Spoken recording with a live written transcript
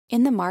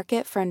In the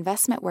market for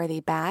investment-worthy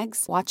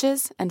bags,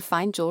 watches, and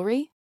fine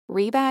jewelry,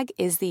 Rebag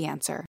is the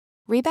answer.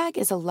 Rebag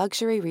is a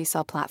luxury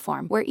resale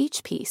platform where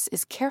each piece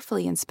is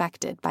carefully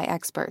inspected by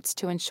experts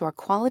to ensure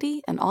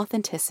quality and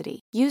authenticity.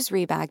 Use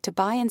Rebag to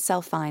buy and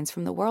sell finds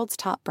from the world's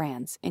top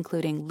brands,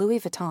 including Louis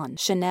Vuitton,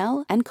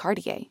 Chanel, and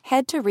Cartier.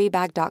 Head to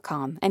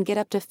Rebag.com and get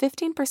up to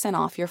 15%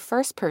 off your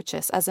first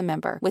purchase as a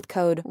member with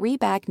code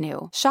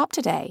REBAGNEW. Shop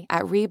today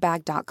at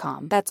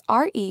Rebag.com. That's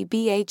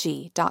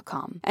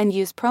REBAG.com. And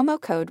use promo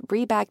code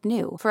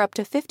REBAGNEW for up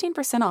to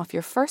 15% off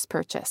your first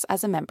purchase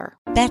as a member.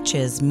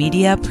 Betches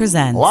Media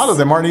presents. A lot of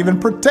them aren't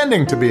even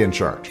pretending to be in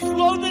charge.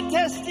 Slow the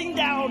testing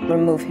down.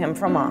 Remove him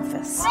from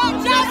office.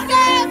 No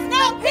justice,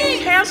 no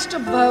peace. Cast a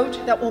vote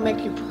that will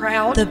make you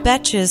proud. The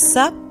Betches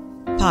Sup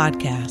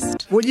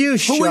Podcast. Will you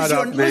shut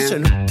up, man?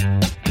 Listen.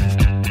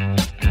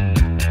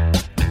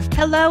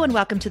 Hello and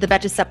welcome to the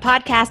Betches Sup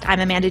Podcast. I'm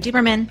Amanda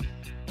Duberman.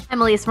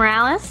 I'm Elise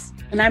Morales.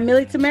 And I'm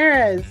Millie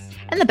Tamarez.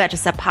 And the Betches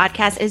Sup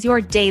Podcast is your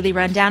daily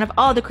rundown of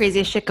all the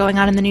craziest shit going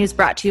on in the news,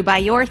 brought to you by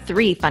your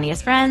three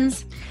funniest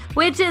friends.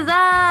 Which is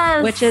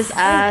us. Which is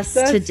us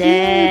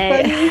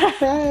today.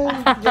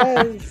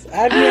 Yes.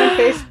 Add me on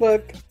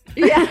Facebook.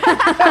 Yeah.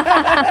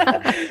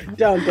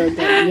 Don't.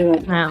 You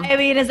know. I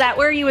mean, is that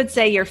where you would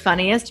say your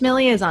funniest,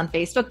 Millie, is on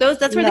Facebook?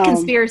 That's where the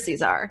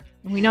conspiracies are.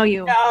 We know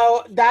you.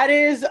 No, that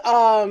is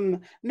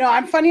no,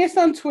 I'm funniest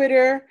on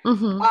Twitter.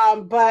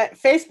 Mm-hmm. But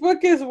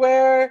Facebook is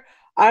where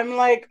I'm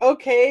like,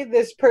 okay,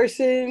 this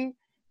person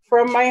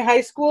from my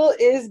high school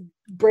is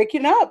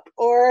breaking up,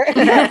 or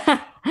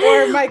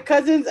or my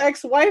cousin's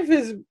ex-wife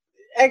is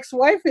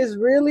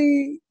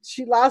really,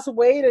 she lost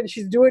weight and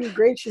she's doing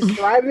great. She's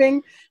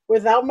thriving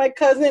without my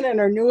cousin and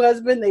her new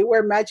husband. They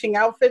wear matching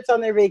outfits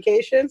on their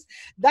vacations.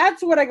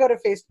 That's what I go to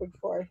Facebook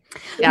for.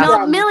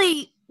 Yeah.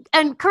 Millie,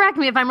 and correct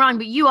me if I'm wrong,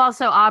 but you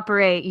also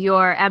operate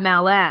your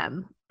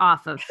MLM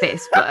off of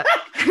Facebook.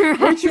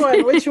 Which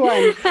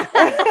one?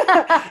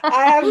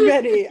 I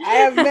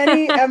have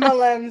many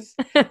MLMs.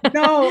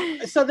 No,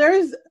 so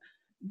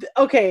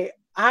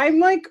I'm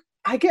like,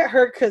 I get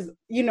hurt because,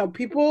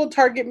 people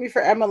target me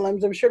for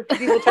MLMs. I'm sure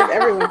people target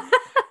everyone.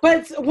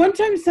 But one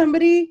time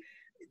somebody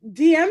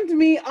DM'd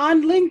me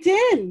on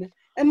LinkedIn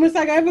and was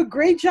like, I have a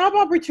great job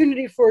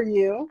opportunity for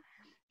you.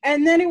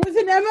 And then it was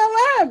an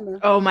MLM.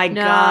 Oh my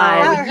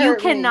God. You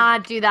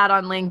cannot do that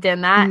on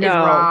LinkedIn. That is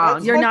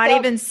wrong. You're not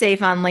even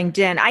safe on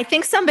LinkedIn. I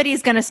think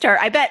somebody's going to start.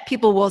 I bet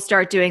people will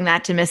start doing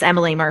that to Miss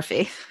Emily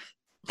Murphy.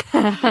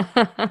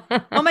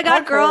 Oh my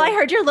God, girl, I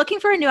heard you're looking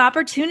for a new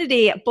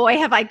opportunity. Boy,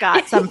 have I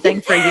got something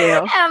for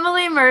you.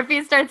 Emily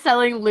Murphy starts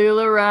selling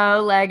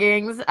LuLaRoe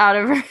leggings out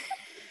of her.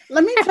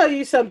 Let me tell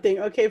you something.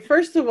 Okay,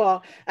 first of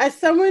all, as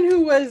someone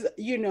who was,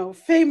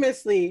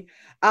 famously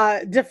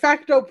de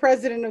facto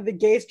president of the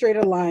Gay Straight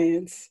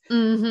Alliance,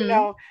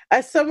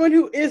 as someone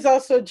who is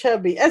also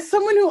chubby, as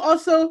someone who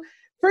also,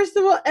 first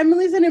of all,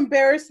 Emily's an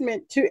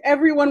embarrassment to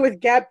everyone with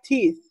gap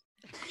teeth.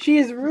 She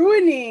is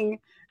ruining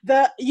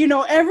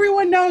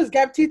everyone knows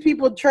gap teeth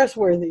people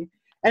trustworthy,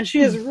 and she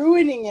is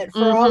ruining it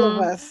for all of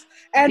us.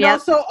 And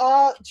also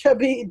all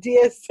chubby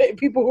DSA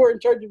people who are in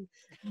charge of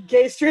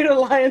Gay Straight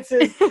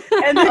Alliances.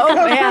 And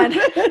man.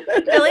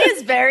 Billy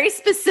is very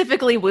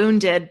specifically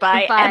wounded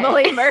by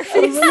Emily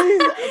Murphy's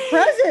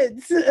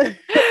presence.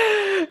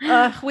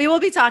 We will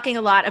be talking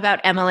a lot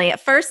about Emily.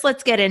 First,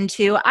 let's get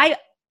into,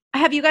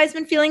 have you guys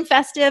been feeling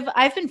festive?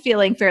 I've been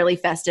feeling fairly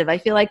festive. I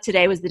feel like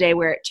today was the day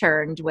where it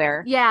turned,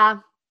 Yeah.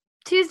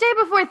 Tuesday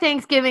before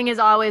Thanksgiving is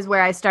always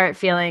where I start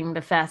feeling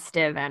the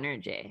festive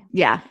energy.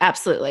 Yeah,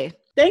 absolutely.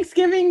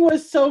 Thanksgiving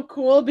was so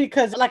cool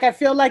because I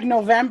feel like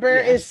November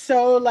is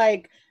so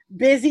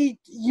busy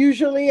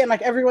usually, and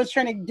everyone's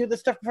trying to do the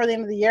stuff before the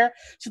end of the year.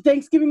 So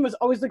Thanksgiving was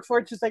always look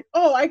forward to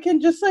I can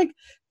just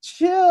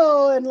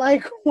chill and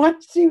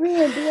watch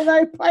TV and be in our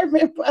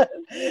apartment, but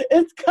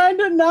it's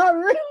kind of not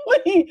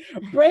really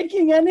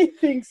breaking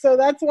anything. So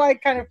that's why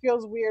it kind of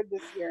feels weird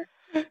this year.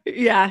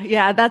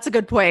 Yeah, that's a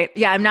good point.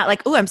 Yeah, I'm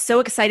not I'm so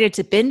excited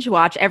to binge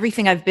watch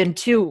everything I've been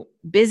too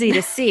busy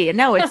to see.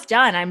 No, it's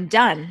done. I'm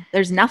done.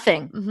 There's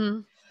nothing. Mm-hmm.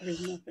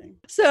 There's nothing.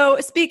 So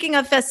speaking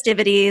of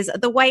festivities,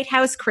 the White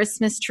House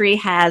Christmas tree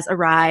has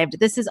arrived.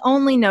 This is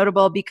only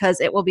notable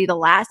because it will be the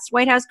last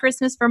White House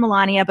Christmas for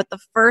Melania, but the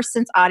first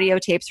since audio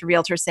tapes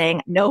revealed her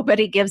saying,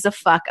 nobody gives a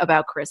fuck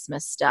about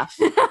Christmas stuff.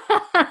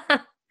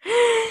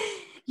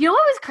 You know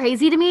what was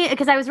crazy to me?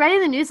 Because I was writing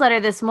the newsletter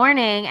this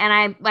morning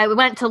and I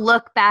went to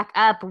look back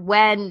up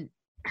when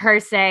her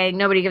saying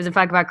nobody gives a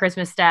fuck about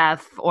Christmas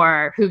stuff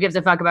or who gives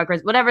a fuck about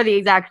Christmas, whatever the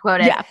exact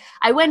quote is. Yeah.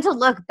 I went to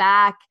look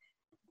back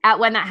at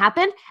when that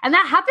happened, and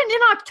that happened in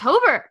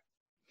October.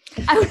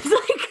 I was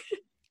like...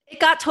 It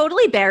got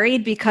totally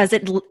buried because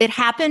it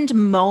happened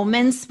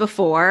moments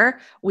before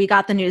we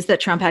got the news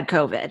that Trump had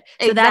COVID.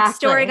 So that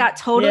story got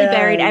totally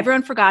buried.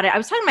 Everyone forgot it. I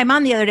was talking to my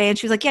mom the other day and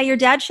she was like, yeah, your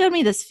dad showed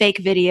me this fake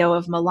video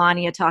of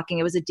Melania talking.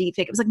 It was a deep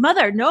fake. It was like,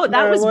 mother, no,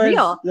 that was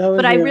real.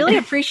 But I really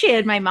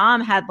appreciated my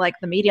mom had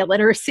the media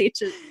literacy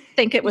to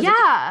think it was.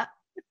 Yeah.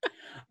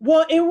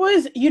 Well, it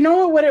was, you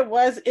know what it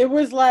was? It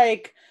was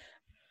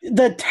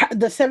the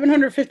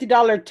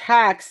 $750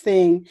 tax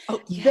thing,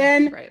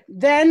 then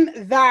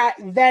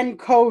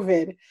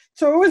COVID.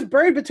 So it was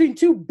buried between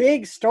two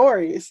big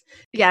stories.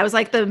 Yeah, it was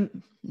like the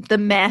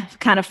meh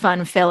kind of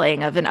fun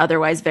filling of an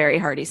otherwise very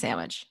hearty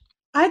sandwich.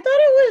 I thought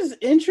it was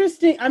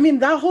interesting. I mean,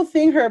 that whole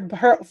thing,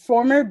 her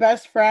former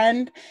best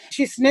friend,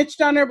 she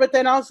snitched on her, but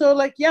then also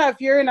like, yeah, if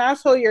you're an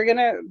asshole, you're going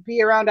to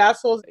be around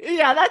assholes.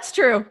 Yeah, that's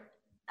true.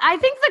 I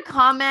think the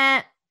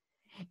comment,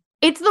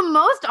 it's the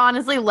most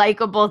honestly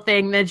likable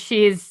thing that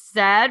she's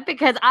said,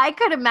 because I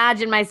could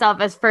imagine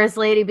myself as first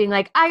lady being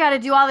like, I got to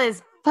do all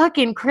this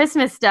fucking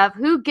Christmas stuff.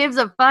 Who gives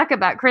a fuck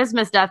about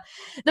Christmas stuff?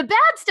 The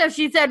bad stuff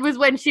she said was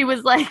when she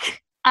was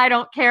like, I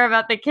don't care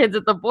about the kids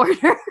at the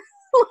border.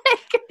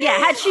 Yeah,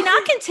 had she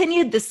not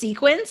continued the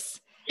sequence,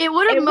 it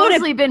would have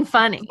mostly been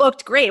funny.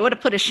 Looked great. It would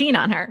have put a sheen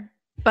on her.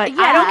 But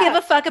yeah. I don't give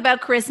a fuck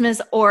about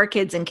Christmas or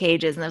kids in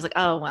cages. And I was like,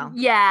 oh, well.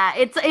 Yeah,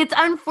 it's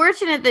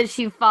unfortunate that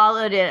she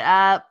followed it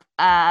up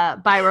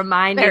by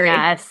reminding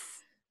us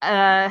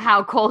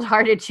how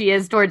cold-hearted she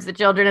is towards the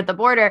children at the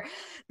border.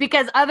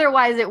 Because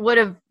otherwise it would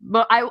have,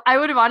 I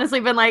would have honestly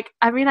been like,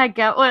 I mean, I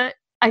get what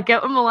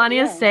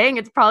Melania's saying.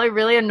 It's probably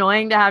really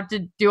annoying to have to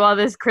do all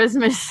this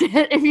Christmas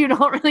shit if you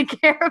don't really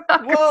care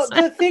about Christmas.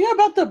 The thing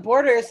about the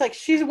border is like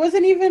she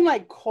wasn't even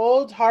like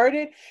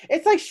cold-hearted.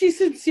 It's like she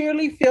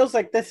sincerely feels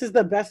like this is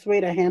the best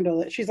way to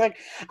handle it. She's like,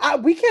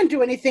 we can't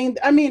do anything.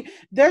 I mean,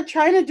 they're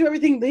trying to do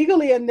everything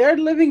legally and they're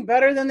living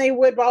better than they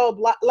would, blah, blah,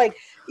 blah. Like,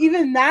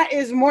 even that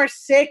is more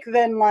sick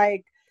than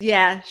like,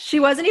 yeah,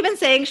 she wasn't even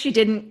saying she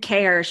didn't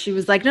care. She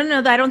was like,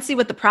 no, I don't see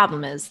what the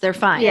problem is. They're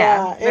fine.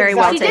 Yeah, very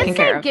well taken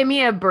care of. Give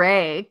me a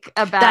break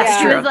about That's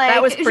true. Was like,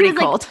 that was pretty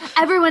cold. Like,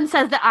 everyone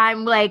says that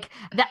I'm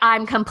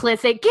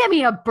complicit. Give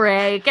me a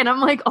break. And I'm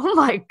like, oh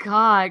my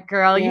God,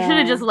 girl, you should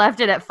have just left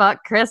it at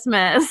fuck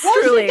Christmas.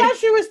 Well, she thought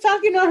she was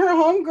talking to her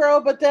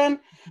homegirl, but then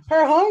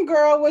her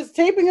homegirl was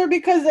taping her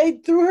because they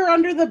threw her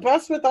under the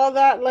bus with all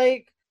that,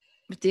 like,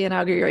 with the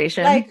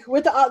inauguration. Like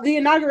with the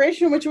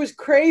inauguration, which was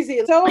crazy.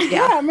 So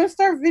yeah, I'm gonna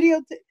start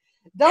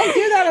don't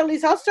do that,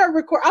 Elise. I'll start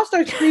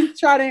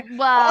screenshotting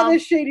all the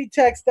shady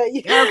text that you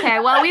Okay,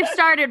 well, we've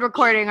started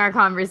recording our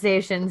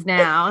conversations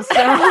now. So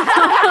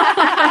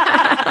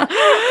that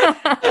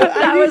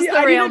was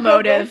the real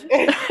motive.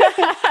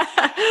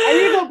 I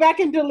need to go back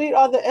and delete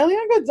all the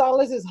Eliana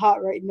Gonzalez is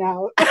hot right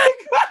now.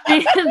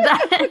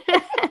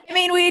 I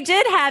mean, we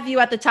did have you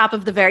at the top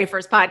of the very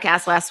first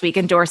podcast last week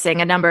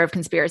endorsing a number of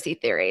conspiracy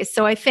theories.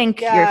 So I think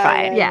you're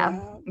fine.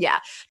 Yeah.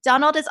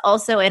 Donald is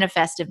also in a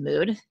festive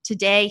mood.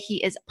 Today,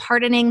 he is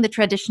pardoning the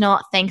traditional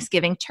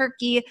Thanksgiving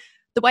turkey.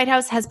 The White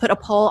House has put a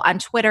poll on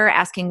Twitter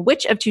asking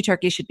which of two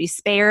turkeys should be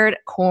spared,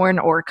 corn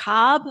or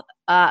cob.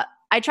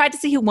 I tried to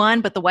see who won,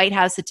 but the White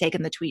House had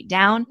taken the tweet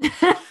down.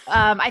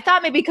 I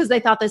thought maybe because they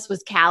thought this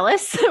was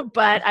callous,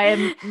 but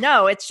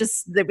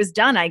it was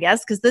done, I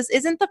guess, because this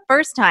isn't the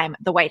first time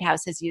the White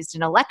House has used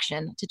an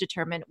election to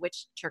determine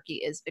which turkey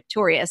is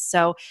victorious.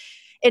 So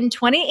in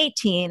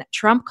 2018,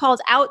 Trump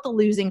called out the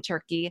losing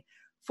turkey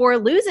for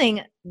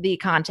losing the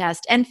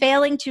contest and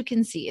failing to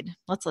concede.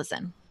 Let's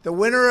listen. The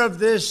winner of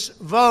this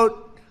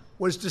vote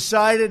was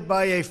decided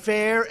by a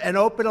fair and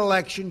open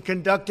election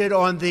conducted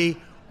on the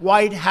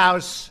White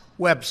House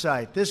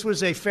website. This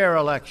was a fair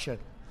election.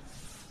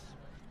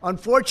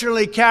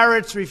 Unfortunately,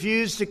 Carrots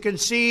refused to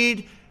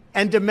concede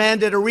and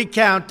demanded a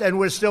recount, and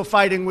we're still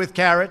fighting with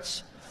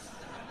Carrots.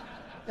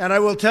 And I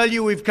will tell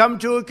you, we've come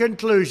to a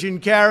conclusion.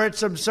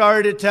 Carrots, I'm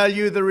sorry to tell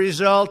you, the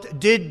result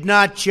did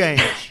not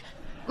change.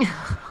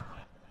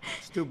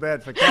 It's too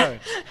bad for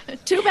Carrots.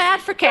 Too bad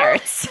for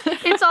Carrots.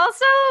 It's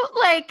also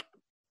like,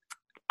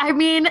 I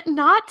mean,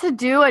 not to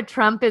do a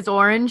Trump is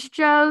orange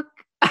joke,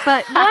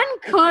 but one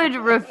could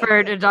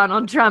refer to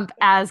Donald Trump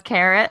as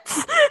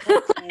Carrots.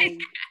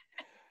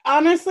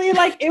 Honestly,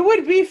 like, it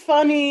would be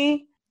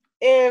funny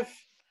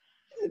if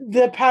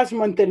the past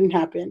month didn't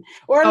happen.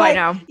 Or I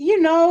know.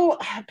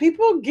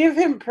 People give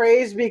him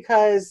praise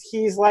because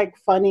he's like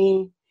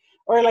funny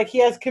or like he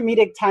has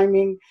comedic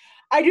timing.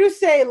 I do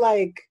say,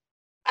 like,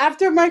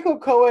 after Michael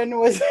Cohen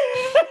was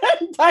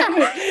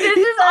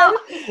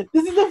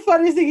this is the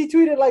funniest thing he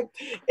tweeted, like,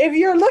 if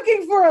you're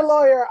looking for a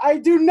lawyer, I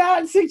do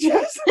not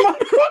suggest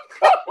Michael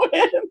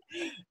Cohen.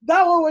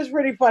 That one was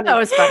pretty funny. That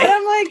was funny. And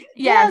I'm like,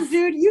 yes,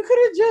 dude, you could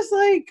have just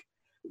like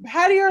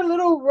had your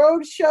little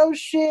roadshow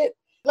shit.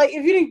 Like,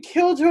 if you didn't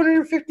kill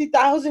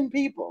 250,000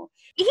 people.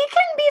 He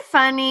can be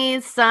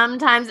funny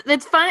sometimes.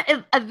 It's fun.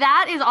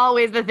 That is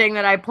always the thing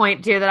that I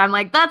point to, that I'm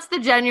like, that's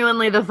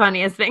genuinely the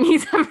funniest thing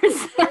he's ever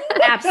said.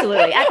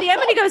 Absolutely. At the end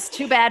when he goes,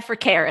 too bad for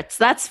Carrots.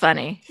 That's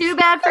funny. Too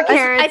bad for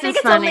Carrots. I think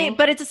it's funny.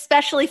 But it's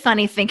especially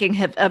funny thinking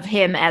of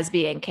him as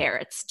being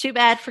Carrots. Too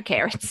bad for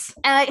Carrots.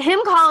 And him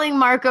calling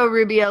Marco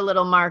Rubio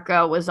Little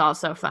Marco was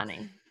also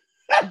funny.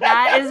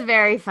 That is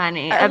very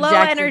funny. Low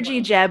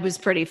energy Jeb was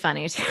pretty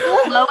funny too.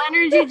 Low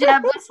energy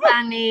Jeb was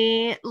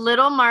funny.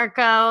 Little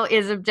Marco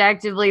is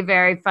objectively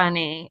very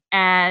funny.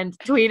 And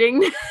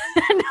tweeting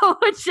no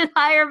one should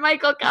hire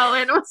Michael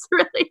Cohen was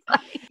really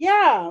funny.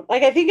 Yeah.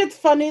 Like, I think it's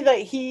funny that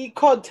he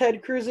called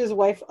Ted Cruz's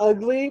wife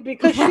ugly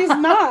because she's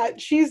not.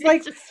 She's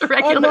like just a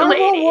regular normal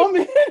lady.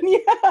 woman.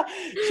 Yeah.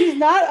 She's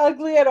not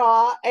ugly at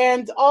all.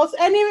 And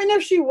even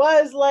if she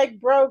was, like,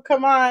 bro,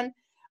 come on.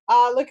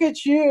 Look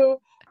at you.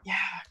 Yeah,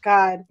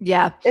 God.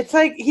 Yeah. It's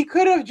like he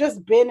could have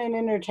just been an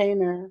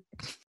entertainer.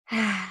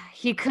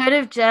 He could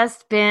have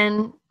just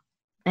been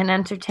an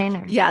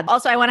entertainer. Yeah.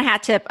 Also, I want to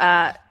hat tip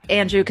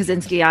Andrew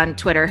Kaczynski on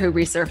Twitter, who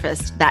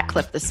resurfaced that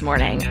clip this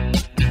morning.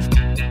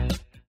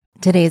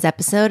 Today's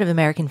episode of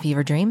American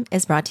Fever Dream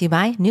is brought to you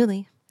by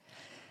Nuuly.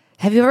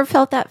 Have you ever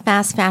felt that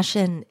fast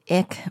fashion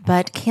ick,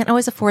 but can't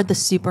always afford the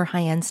super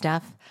high-end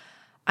stuff?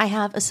 I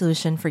have a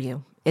solution for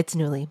you. It's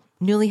Nuuly.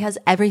 Nuuly has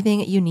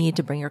everything you need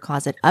to bring your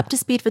closet up to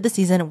speed for the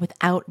season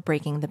without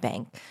breaking the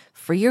bank.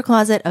 Free your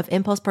closet of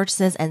impulse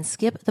purchases and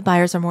skip the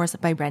buyer's remorse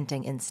by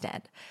renting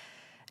instead.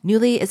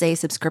 Nuuly is a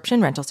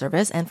subscription rental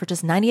service, and for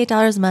just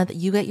 $98 a month,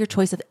 you get your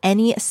choice of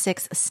any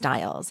 6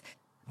 styles.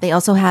 They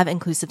also have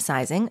inclusive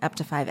sizing, up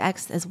to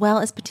 5X, as well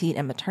as petite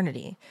and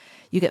maternity.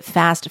 You get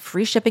fast,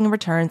 free shipping and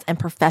returns, and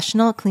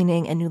professional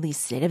cleaning in Nuuly's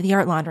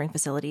state-of-the-art laundering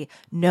facility.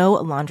 No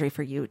laundry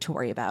for you to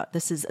worry about.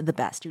 This is the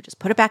best. You just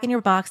put it back in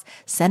your box,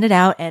 send it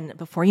out, and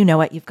before you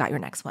know it, you've got your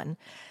next one.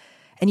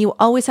 And you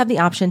always have the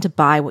option to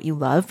buy what you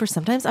love for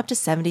sometimes up to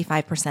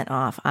 75%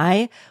 off.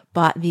 I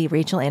bought the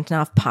Rachel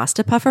Antonoff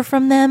pasta puffer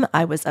from them.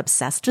 I was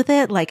obsessed with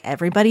it, like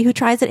everybody who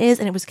tries it is,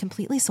 and it was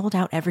completely sold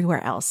out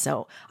everywhere else.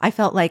 So I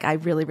felt like I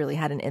really, really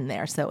had an in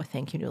there. So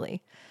thank you, Nuuly.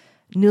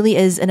 Nuuly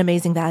is an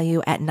amazing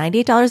value at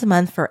 $98 a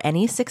month for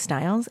any 6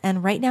 styles.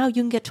 And right now you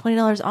can get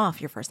 $20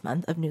 off your first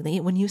month of Nuuly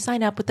when you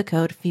sign up with the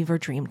code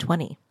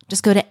FEVERDREAM20.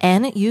 Just go to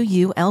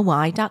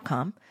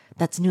NUULY.com.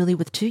 That's Nuuly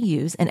with 2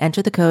 U's, and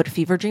enter the code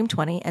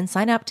FEVERDREAM20 and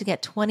sign up to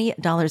get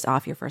 $20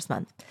 off your first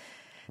month.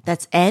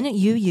 That's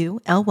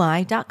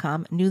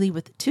NUULY.com, Nuuly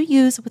with 2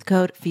 U's with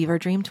code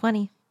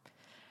FEVERDREAM20.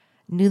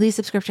 Nuuly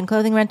subscription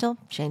clothing rental.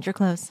 Change your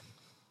clothes.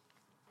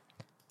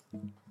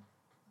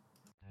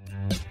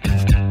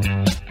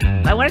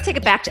 I want to take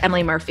it back to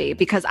Emily Murphy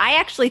because I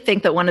actually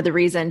think that one of the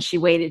reasons she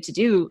waited to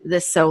do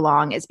this so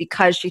long is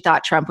because she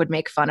thought Trump would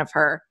make fun of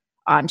her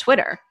on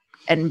Twitter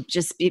and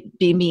just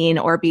be mean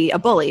or be a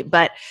bully.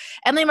 But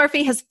Emily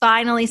Murphy has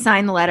finally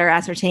signed the letter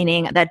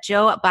ascertaining that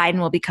Joe Biden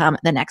will become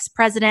the next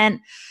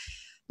president.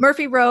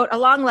 Murphy wrote a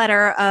long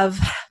letter of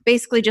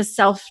basically just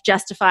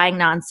self-justifying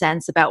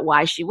nonsense about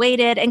why she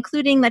waited,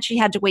 including that she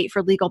had to wait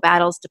for legal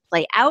battles to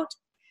play out.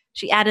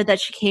 She added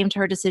that she came to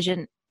her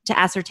decision to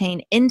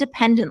ascertain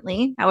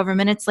independently. However,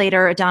 minutes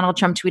later, Donald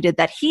Trump tweeted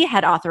that he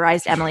had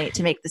authorized Emily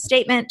to make the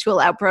statement to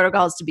allow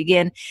protocols to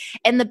begin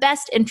in the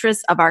best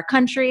interests of our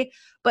country,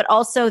 but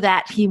also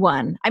that he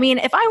won. I mean,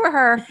 if I were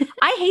her,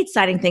 I hate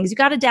signing things. You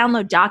got to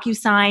download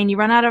DocuSign. You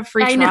run out of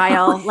free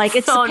trial. Like,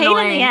 it's so a pain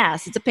annoying. In the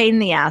ass. It's a pain in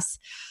the ass.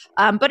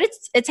 But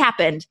it's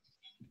happened.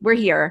 We're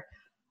here.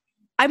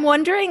 I'm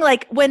wondering,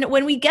 like,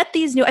 when we get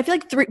these new, I feel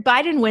like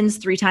Biden wins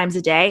 3 times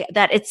a day,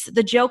 that it's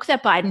the joke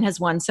that Biden has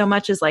won so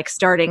much is like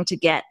starting to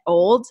get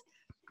old.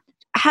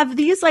 Have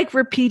these like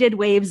repeated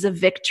waves of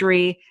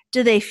victory,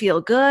 do they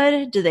feel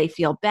good? Do they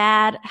feel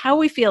bad? How are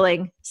we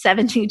feeling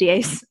 17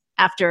 days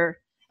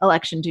after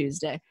Election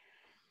Tuesday?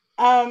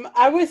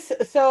 I was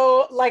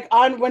so like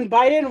when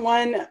Biden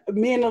won,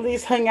 me and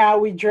Elise hung out,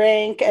 we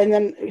drank and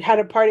then had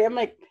a party. I'm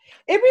like,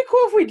 it'd be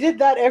cool if we did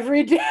that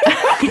every day.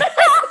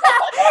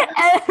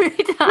 Every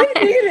time. We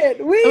need it.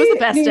 It was the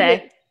best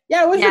day.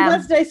 Yeah, it was the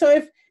best day.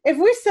 So if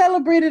we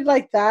celebrated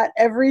like that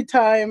every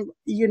time,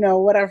 you know,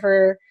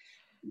 whatever,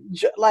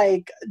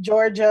 like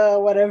Georgia,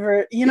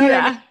 whatever, you know what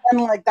I mean?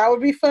 And like that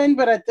would be fun.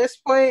 But at this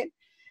point,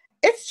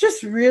 it's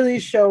just really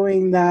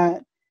showing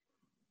that,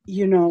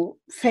 you know,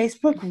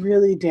 Facebook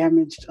really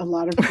damaged a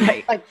lot of people.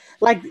 Right.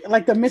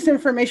 Like the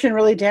misinformation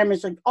really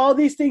damaged. Like all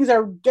these things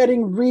are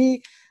getting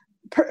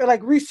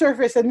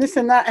resurfaced and this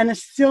and that, and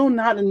it's still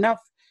not enough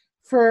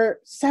for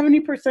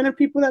 70% of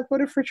people that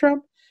voted for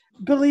Trump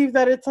believe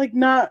that it's like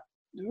not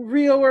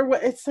real or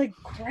what. It's like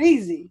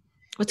crazy.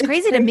 What's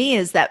crazy to me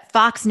is that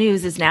Fox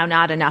News is now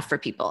not enough for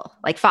people.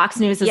 Like Fox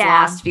News has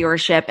lost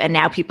viewership, and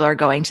now people are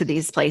going to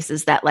these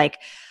places that like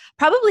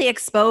probably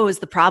expose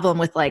the problem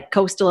with like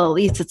coastal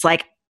elites. It's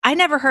like, I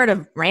never heard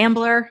of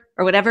Rambler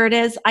or whatever it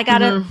is. I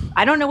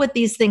don't know what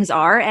these things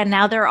are. And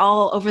now they're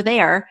all over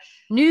there.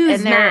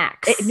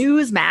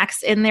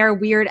 Newsmax in their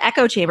weird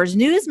echo chambers.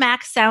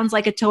 Newsmax sounds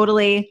like a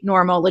totally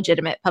normal,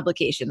 legitimate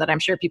publication that I'm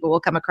sure people will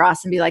come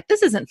across and be like,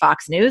 this isn't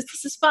Fox News.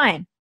 This is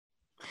fine.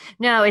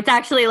 No, it's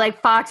actually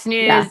like Fox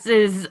News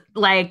is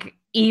like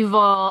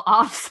evil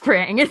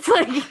offspring. It's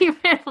like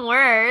even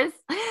worse.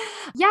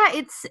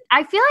 Yeah,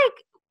 I feel like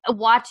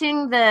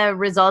watching the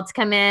results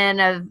come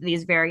in of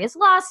these various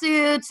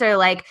lawsuits or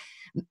like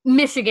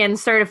Michigan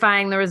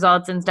certifying the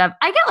results and stuff,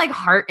 I get like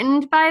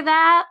heartened by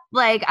that.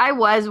 Like I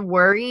was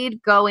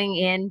worried going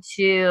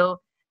into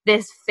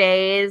this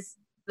phase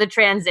the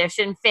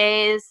transition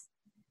phase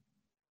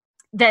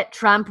that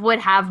Trump would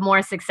have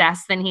more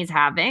success than he's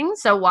having.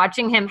 So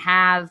watching him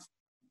have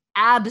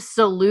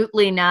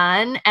absolutely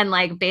none, and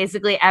like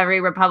basically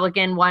every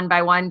Republican one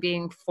by one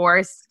being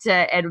forced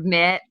to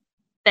admit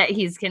that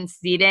he's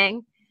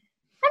conceding,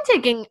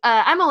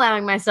 I'm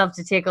allowing myself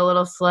to take a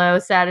little slow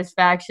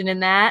satisfaction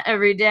in that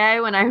every day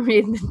when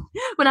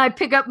I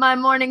pick up my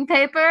morning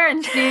paper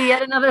and see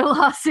yet another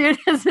lawsuit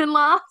has been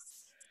lost.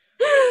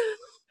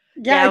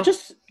 Yeah,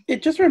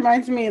 it just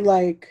reminds me,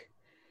 like,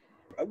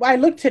 I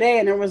looked today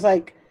and it was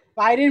like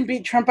Biden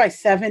beat Trump by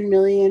 7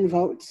 million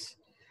votes.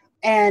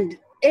 And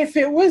if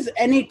it was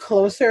any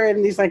closer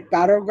in these like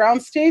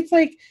battleground states,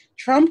 like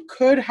Trump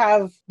could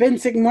have been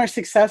more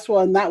successful,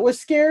 and that was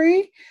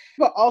scary.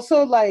 But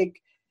also,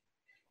 like,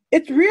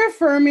 it's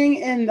reaffirming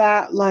in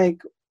that,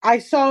 like, I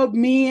saw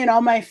me and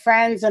all my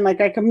friends and like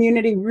our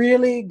community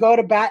really go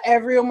to bat.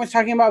 Everyone was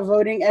talking about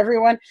voting,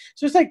 everyone.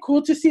 So it's like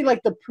cool to see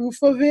like the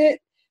proof of it,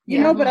 you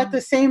know, but at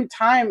the same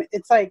time,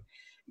 it's like,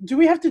 do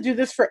we have to do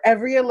this for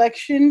every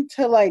election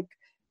to like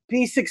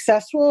be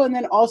successful? And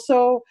then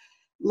also,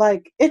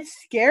 like, it's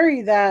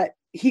scary that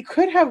he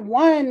could have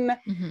won,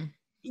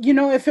 you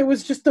know, if it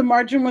was just the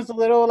margin was a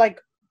little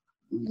like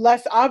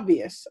less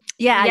obvious.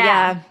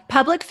 Yeah.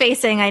 Public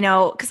facing, I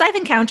know, because I've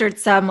encountered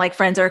some like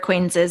friends or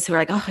acquaintances who are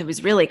like, oh, it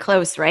was really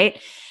close, right?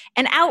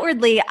 And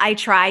outwardly, I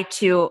try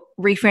to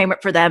reframe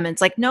it for them. And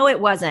it's like, no, it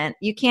wasn't.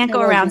 You can't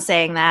go around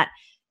saying that.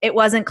 It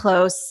wasn't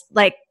close.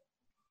 Like,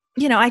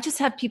 you know, I just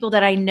have people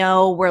that I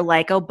know were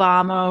like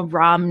Obama,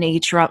 Romney,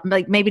 Trump,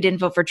 like maybe didn't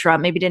vote for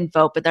Trump, maybe didn't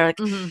vote, but they're like,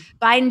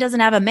 Biden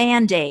doesn't have a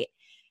mandate.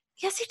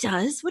 Yes, he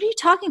does. What are you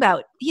talking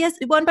about? He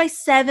won by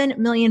 7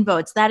 million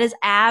votes. That is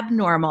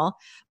abnormal.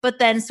 But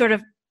then sort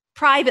of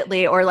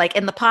privately or like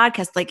in the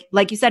podcast,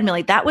 like you said,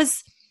 Millie,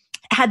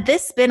 had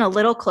this been a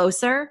little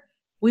closer,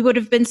 we would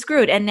have been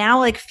screwed. And now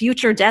like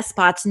future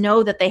despots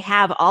know that they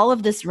have all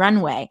of this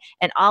runway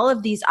and all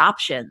of these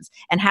options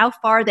and how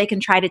far they can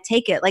try to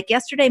take it. Like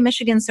yesterday,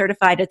 Michigan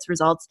certified its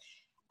results.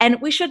 And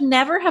we should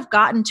never have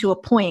gotten to a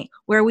point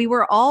where we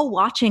were all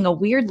watching a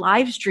weird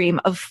live stream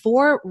of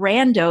 4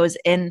 randos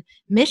in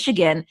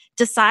Michigan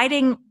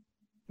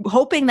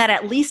hoping that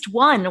at least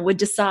one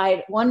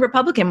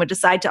Republican would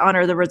decide to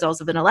honor the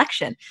results of an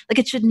election. Like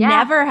it should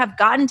never have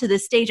gotten to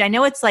this stage. I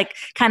know it's like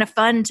kind of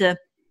fun to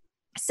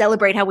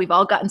celebrate how we've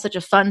all gotten such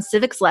a fun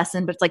civics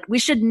lesson, but it's like we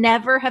should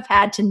never have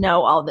had to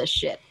know all this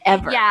shit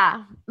ever.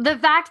 Yeah. The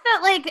fact that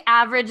like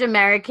average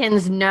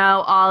Americans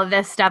know all of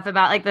this stuff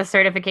about like the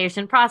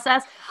certification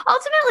process,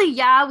 ultimately,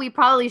 yeah, we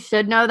probably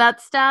should know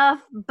that stuff,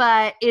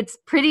 but it's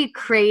pretty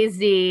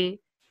crazy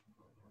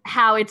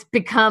how it's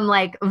become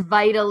like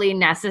vitally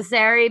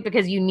necessary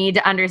because you need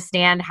to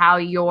understand how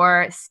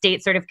your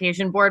state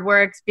certification board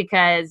works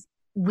because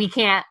we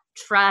can't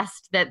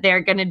trust that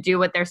they're going to do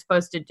what they're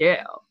supposed to do.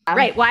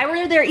 Right. Why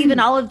were there even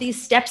all of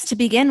these steps to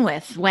begin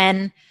with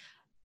when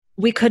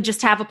we could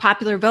just have a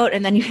popular vote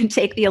and then you can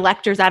take the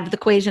electors out of the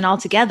equation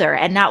altogether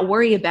and not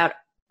worry about,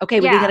 okay,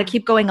 we got to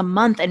keep going a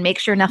month and make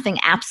sure nothing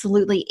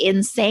absolutely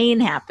insane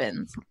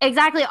happens.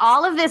 Exactly.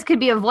 All of this could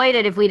be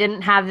avoided if we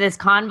didn't have this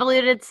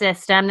convoluted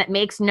system that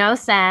makes no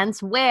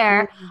sense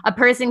where a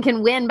person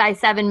can win by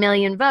 7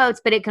 million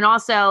votes, but it can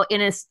also,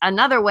 in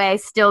another way,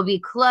 still be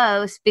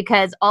close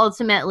because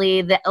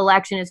ultimately the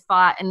election is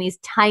fought in these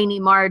tiny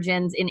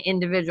margins in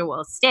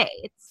individual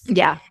states.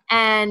 Yeah.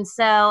 And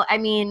so, I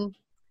mean,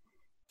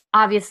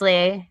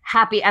 obviously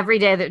happy every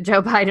day that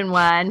Joe Biden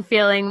won,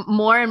 feeling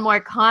more and more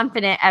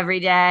confident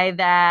every day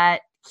that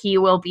he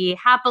will be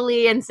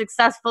happily and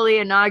successfully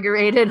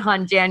inaugurated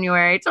on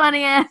January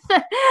 20th.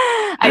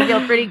 I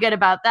feel pretty good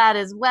about that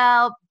as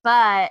well.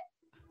 But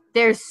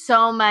there's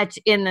so much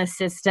in the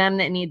system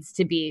that needs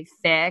to be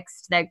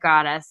fixed that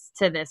got us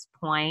to this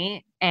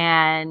point.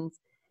 And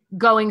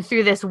going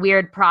through this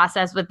weird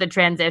process with the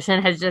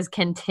transition has just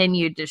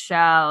continued to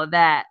show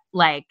that,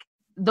 like,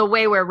 the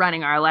way we're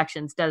running our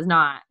elections does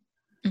not.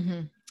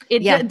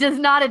 Does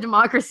not a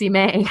democracy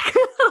make.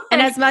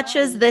 And as much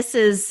as this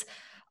is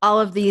all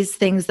of these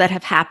things that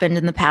have happened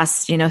in the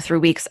past, 3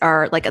 weeks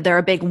are like, they're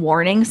a big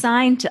warning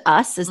sign to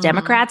us as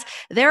Democrats.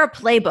 They're a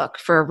playbook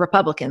for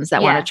Republicans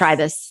that want to try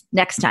this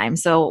next time.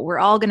 So we're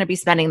all going to be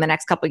spending the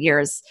next couple of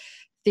years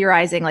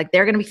theorizing, like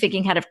they're going to be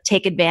thinking how to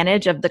take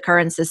advantage of the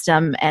current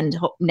system and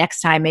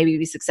next time maybe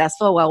be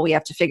successful. Well, we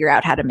have to figure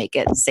out how to make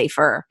it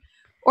safer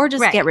or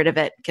just get rid of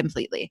it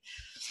completely.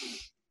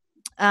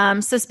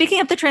 So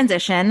speaking of the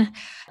transition,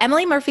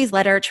 Emily Murphy's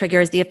letter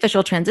triggers the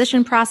official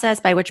transition process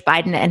by which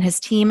Biden and his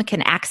team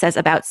can access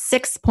about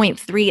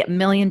 $6.3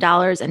 million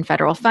in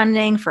federal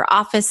funding for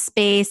office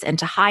space and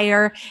to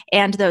hire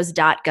and those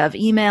 .gov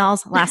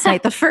emails. Last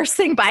night, the first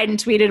thing Biden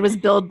tweeted was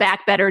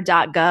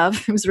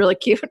buildbackbetter.gov. It was really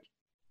cute.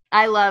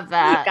 I love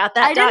that. Got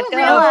that? I didn't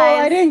realize.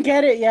 Oh, I didn't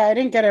get it. Yeah, I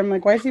didn't get it. I'm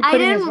like, why is he putting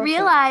I didn't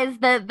realize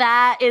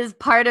that is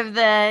part of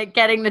the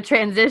getting the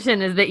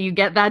transition is that you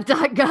get that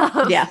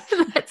 .gov. Yeah.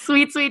 That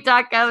sweet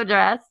 .gov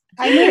address.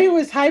 I knew he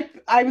was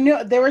hype. I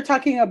knew they were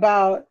talking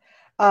about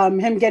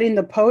him getting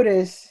the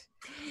POTUS.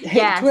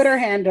 Twitter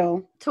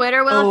handle.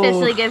 Twitter will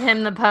officially give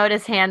him the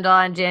POTUS handle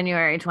on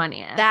January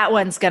 20th. That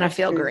one's going to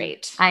feel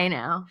great. I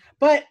know.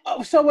 But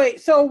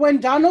so when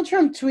Donald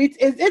Trump tweets,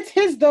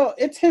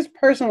 it's his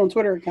personal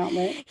Twitter account,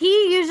 right?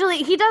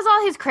 He does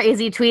all his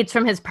crazy tweets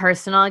from his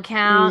personal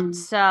account.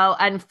 So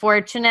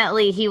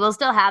unfortunately, he will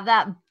still have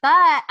that.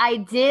 But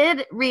I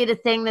did read a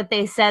thing that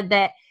they said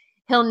that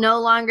he'll no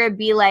longer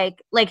be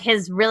like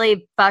his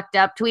really fucked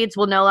up tweets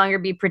will no longer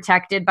be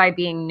protected by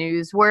being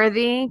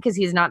newsworthy because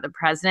he's not the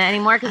president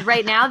anymore. Because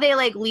right now they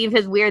leave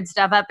his weird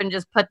stuff up and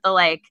just put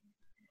the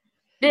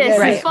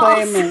this is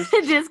false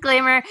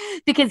disclaimer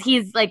because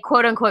he's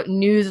quote unquote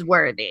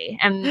newsworthy.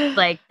 And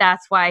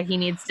that's why he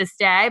needs to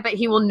stay, but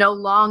he will no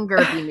longer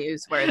be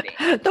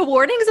newsworthy. The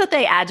warnings that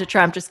they add to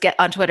Trump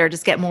on Twitter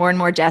get more and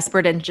more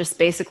desperate and just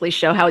basically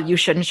show how you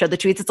shouldn't show the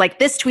tweets. It's like,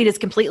 this tweet is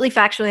completely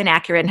factually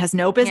inaccurate and has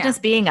no business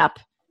being up.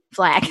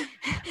 Flag.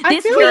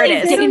 This tweet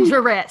is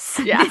dangerous.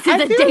 Yeah. This is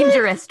a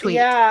dangerous tweet.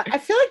 Yeah. I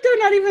feel like they're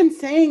not even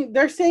saying,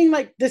 they're saying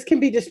this can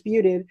be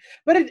disputed,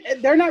 but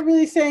they're not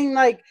really saying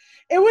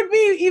it would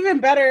be even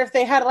better if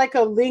they had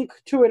a link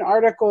to an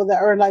article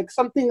or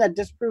something that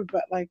disproved,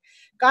 but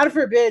God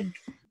forbid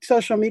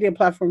social media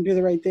platform do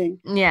the right thing.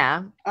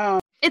 Yeah.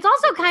 It's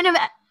also kind of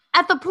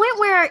at the point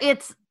where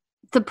it's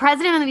the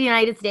president of the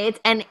United States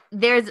and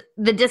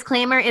the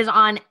disclaimer is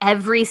on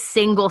every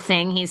single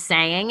thing he's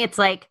saying. It's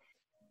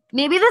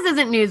maybe this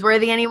isn't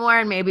newsworthy anymore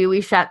and maybe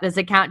we shut this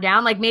account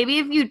down. Maybe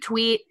if you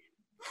tweet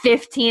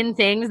 15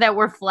 things that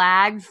were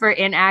flagged for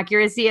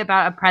inaccuracy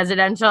about a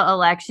presidential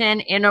election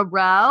in a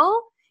row,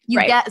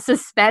 you get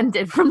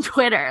suspended from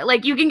Twitter.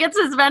 You can get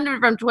suspended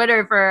from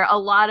Twitter for a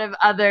lot of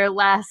other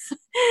less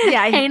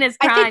heinous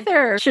crimes. I think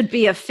there should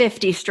be a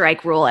 50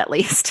 strike rule at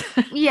least.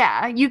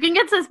 Yeah, you can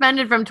get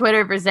suspended from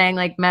Twitter for saying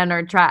men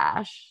are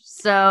trash.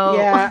 So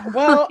yeah,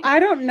 well, I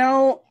don't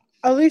know.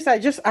 At least I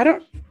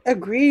don't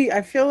agree.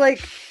 I feel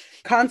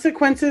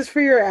consequences for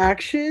your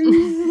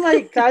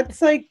actions,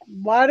 that's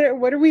what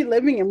are we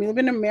living in? We live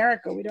in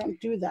America. We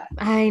don't do that.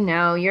 I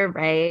know, you're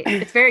right.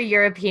 It's very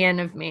European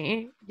of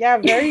me. Yeah,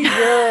 very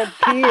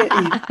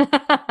European.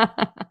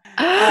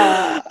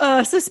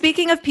 So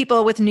speaking of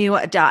people with new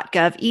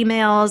 .gov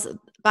emails,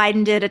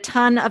 Biden did a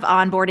ton of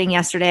onboarding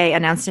yesterday,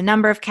 announced a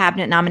number of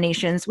cabinet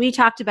nominations. We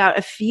talked about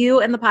a few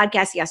in the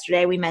podcast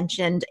yesterday. We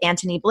mentioned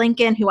Antony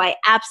Blinken, who I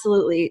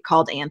absolutely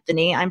called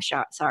Anthony. I'm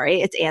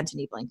sorry, it's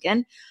Antony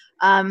Blinken.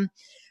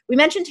 We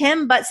mentioned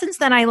him, but since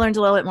then I learned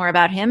a little bit more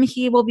about him.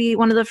 He will be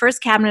one of the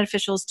first cabinet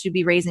officials to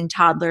be raising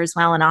toddlers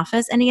while in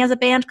office, and he has a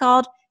band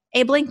called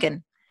Abe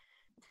Lincoln.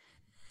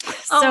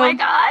 Oh my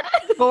God.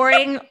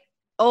 Boring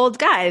old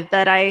guy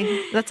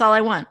that's all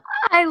I want.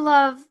 I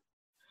love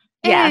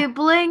Abe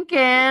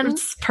Lincoln.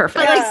 It's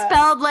perfect. But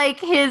spelled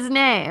his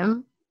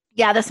name.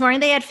 Yeah, this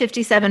morning they had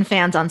 57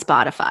 fans on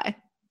Spotify.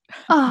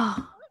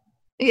 Oh.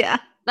 Yeah.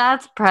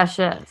 That's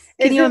precious.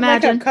 Can you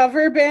imagine? A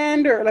cover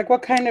band or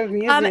what kind of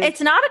music?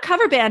 It's not a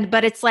cover band,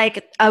 but it's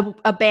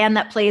a band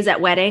that plays at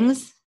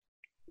weddings,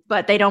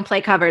 but they don't play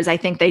covers. I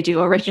think they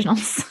do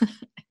originals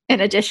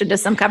in addition to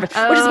some covers,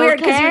 which is weird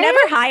because you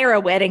never hire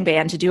a wedding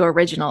band to do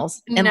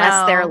originals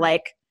unless they're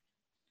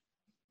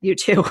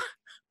U2.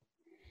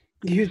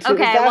 Okay,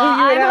 well,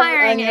 I'm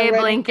hiring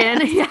Abe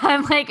Lincoln. Yeah,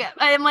 I'm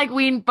like,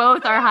 we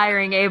both are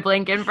hiring Abe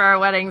Lincoln for our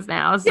weddings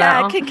now. So.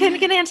 Yeah,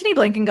 can Antony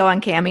Blinken go on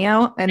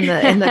Cameo in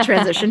the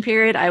transition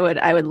period? I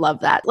would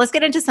love that. Let's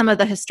get into some of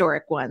the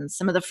historic ones.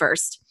 Some of the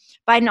first.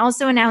 Biden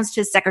also announced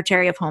his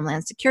Secretary of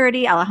Homeland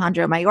Security,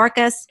 Alejandro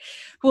Mayorkas,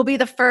 who will be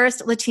the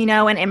first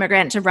Latino and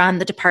immigrant to run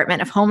the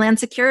Department of Homeland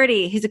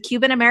Security. He's a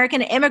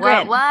Cuban-American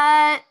immigrant.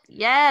 What?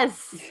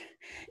 Yes.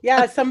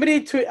 Yeah,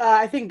 somebody,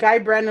 I think Guy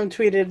Branum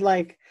tweeted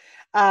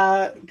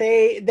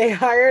they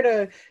hired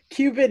a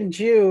Cuban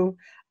Jew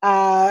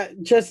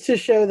just to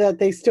show that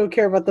they still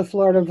care about the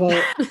Florida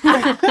vote.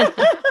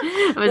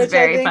 It was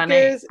very funny.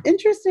 Is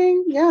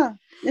interesting. Yeah,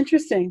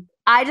 interesting.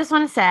 I just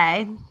want to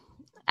say,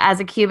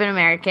 as a Cuban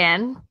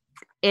American,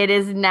 it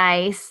is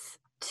nice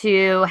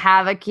to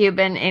have a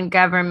Cuban in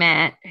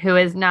government who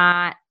is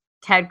not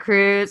Ted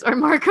Cruz or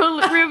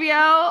Marco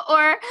Rubio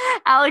or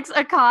Alex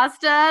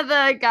Acosta,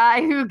 the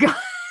guy who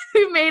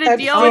made a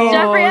deal with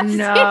Jeffrey Epstein.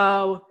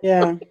 No.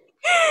 Yeah.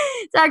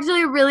 It's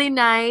actually really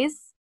nice.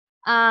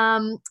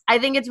 I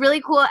think it's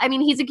really cool. I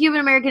mean, he's a Cuban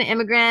American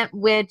immigrant,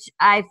 which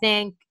I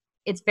think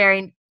it's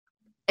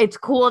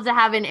cool to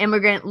have an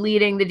immigrant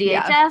leading the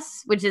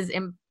DHS, which is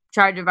in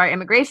charge of our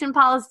immigration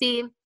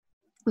policy.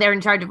 They're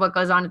in charge of what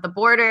goes on at the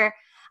border.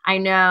 I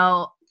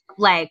know,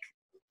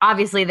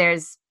 obviously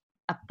there's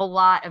a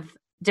lot of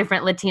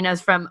different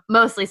Latinos from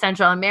mostly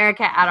Central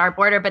America at our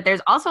border, but there's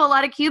also a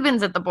lot of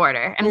Cubans at the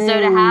border. And so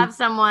to have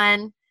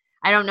someone,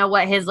 I don't know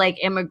what his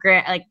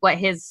immigrant, what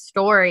his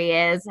story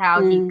is,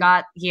 how he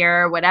got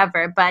here or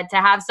whatever, but to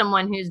have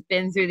someone who's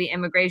been through the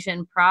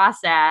immigration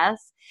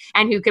process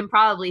and who can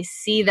probably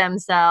see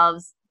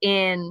themselves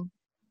in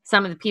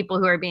some of the people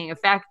who are being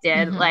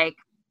affected,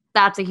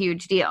 that's a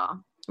huge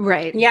deal.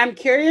 Right. Yeah, I'm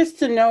curious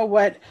to know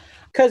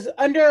because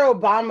under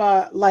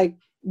Obama,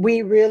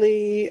 we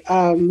really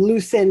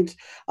loosened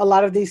a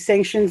lot of these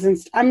sanctions. And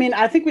I mean,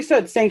 I think we still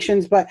had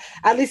sanctions, but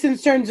at least in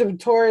terms of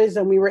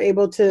tourism, we were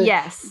able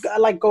to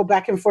go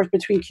back and forth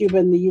between Cuba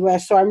and the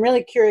U.S. So I'm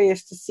really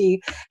curious to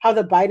see how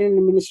the Biden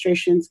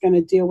administration is going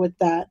to deal with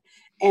that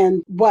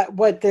and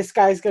what this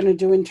guy's going to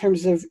do in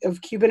terms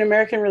of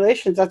Cuban-American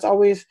relations. That's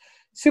always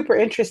super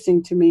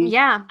interesting to me.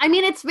 Yeah. I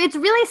mean, it's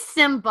really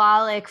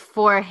symbolic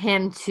for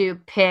him to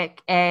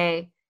pick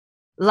a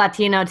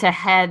Latino to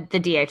head the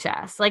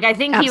DHS. Like, I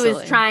think he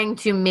was trying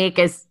to make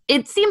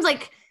it seems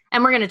like,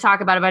 and we're going to talk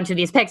about a bunch of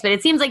these picks, but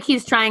it seems like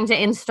he's trying to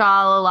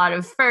install a lot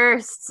of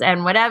firsts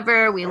and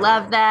whatever. We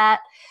love that.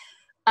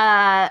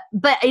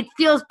 But it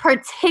feels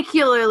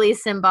particularly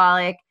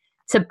symbolic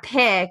to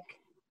pick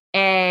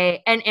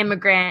an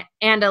immigrant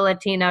and a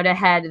Latino to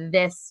head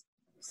this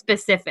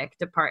specific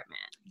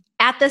department.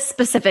 At this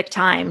specific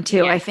time,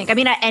 too, yes. I think. I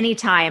mean, at any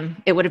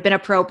time, it would have been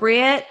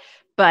appropriate,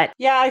 but...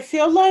 Yeah, I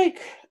feel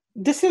like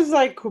this is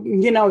like,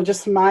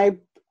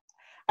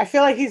 I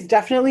feel like he's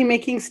definitely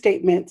making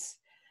statements.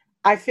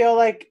 I feel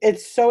like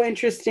it's so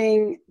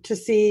interesting to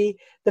see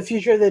the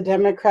future of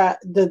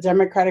the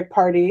Democratic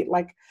Party,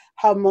 like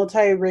how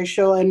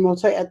multiracial and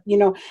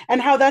and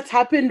how that's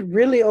happened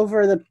really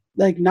over the,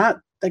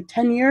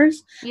 10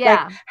 years.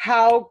 Yeah. Like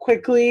how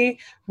quickly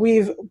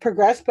we've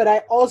progressed. But I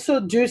also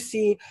do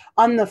see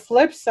on the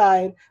flip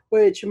side,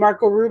 which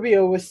Marco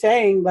Rubio was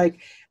saying, like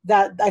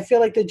that I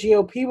feel like the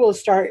GOP will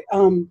start,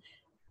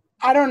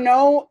 I don't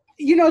know.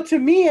 To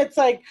me, it's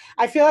like,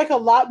 I feel like a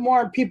lot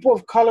more people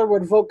of color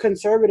would vote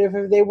conservative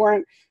if they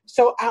weren't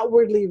so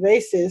outwardly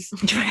racist,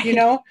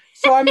 right.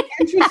 So I'm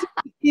interested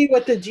to see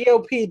what the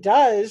GOP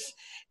does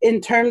in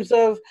terms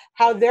of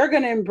how they're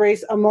going to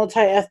embrace a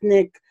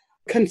multi-ethnic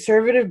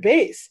conservative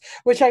base,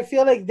 which I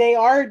feel like they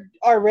are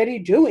already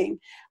doing.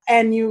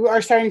 And you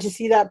are starting to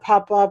see that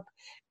pop up,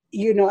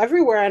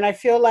 everywhere. And I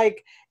feel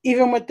like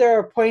even with their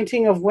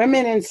appointing of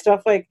women and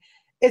stuff, like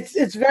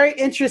it's very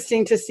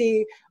interesting to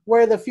see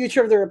where the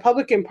future of the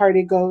Republican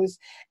Party goes.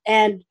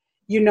 And,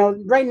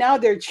 right now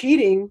they're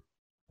cheating,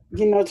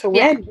 to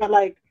win. But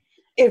like,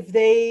 if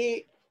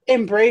they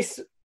embrace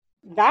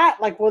that,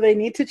 like, will they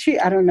need to cheat?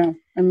 I don't know.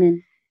 I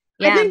mean,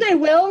 I think they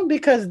will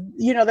because,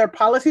 their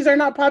policies are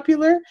not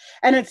popular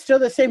and it's still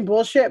the same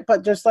bullshit,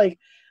 but just like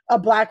a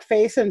black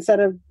face instead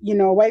of,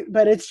 white.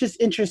 But it's just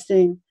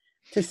interesting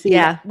to see.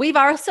 Yeah. We've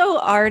also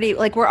already,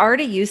 we're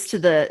already used to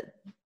the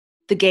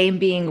game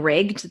being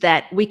rigged,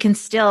 that we're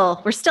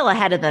still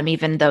ahead of them,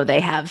 even though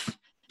they have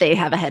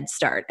a head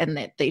start and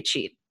that they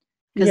cheat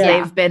because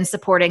they've been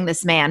supporting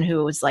this man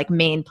whose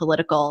main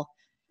political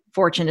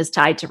fortune is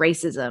tied to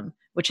racism,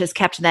 which has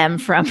kept them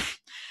from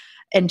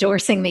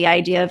endorsing the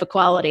idea of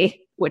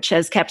equality, which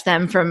has kept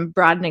them from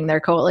broadening their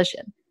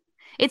coalition.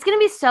 It's going to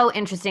be so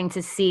interesting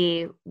to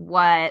see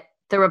what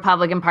the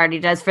Republican Party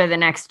does for the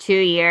next 2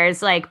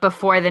 years,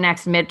 before the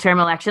next midterm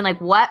election.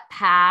 What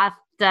path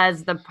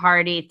does the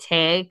party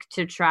take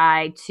to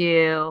try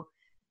to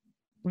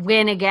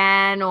win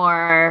again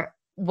or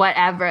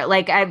whatever?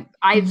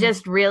 I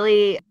just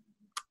really,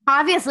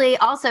 obviously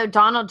also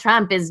Donald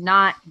Trump is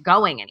not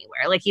going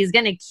anywhere. He's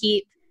going to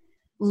keep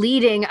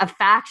leading a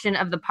faction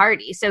of the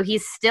party. So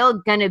he's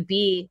still going to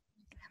be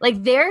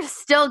they're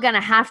still going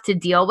to have to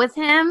deal with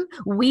him.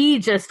 We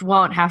just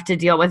won't have to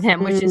deal with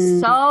him, which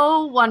is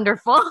so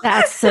wonderful.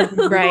 That's so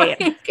right.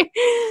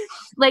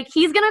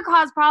 He's going to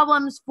cause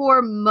problems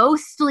for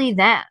mostly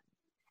them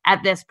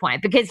at this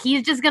point because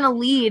he's just going to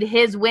lead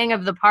his wing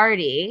of the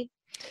party.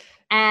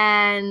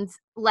 And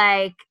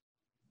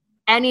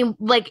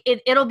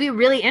it'll be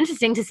really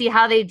interesting to see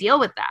how they deal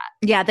with that.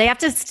 Yeah, they have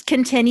to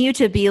continue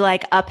to be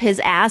up his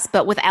ass,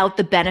 but without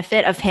the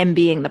benefit of him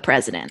being the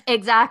president.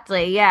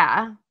 Exactly,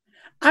 yeah.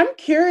 I'm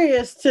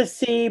curious to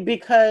see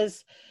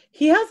because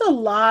he has a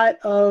lot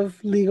of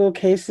legal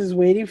cases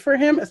waiting for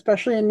him,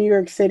 especially in New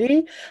York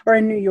City or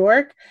in New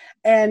York.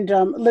 And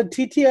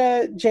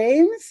Letitia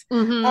James,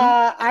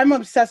 I'm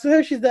obsessed with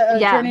her. She's the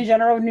Attorney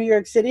General of New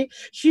York City.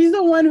 She's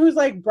the one who's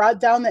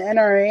brought down the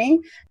NRA.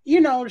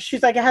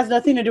 She's it has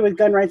nothing to do with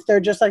gun rights. They're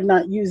just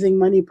not using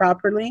money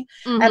properly.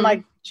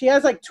 And she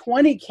has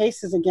 20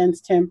 cases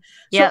against him.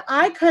 So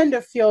I kind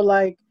of feel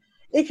like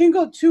it can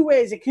go two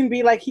ways. It can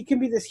be he can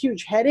be this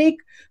huge headache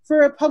for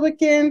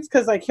Republicans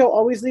because he'll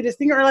always lead his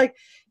thing, or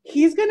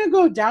he's gonna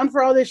go down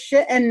for all this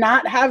shit and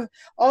not have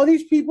all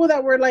these people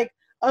that were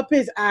up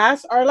his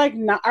ass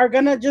are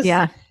gonna just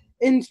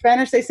in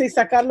Spanish they say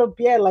sacarlo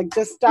pie,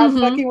 just stop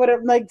fucking with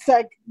him,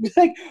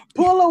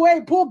 pull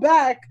away, pull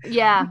back,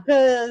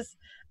 because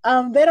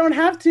they don't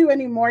have to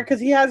anymore because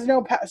he has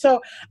no power. So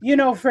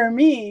for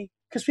me,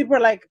 because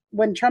people are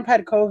when Trump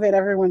had COVID,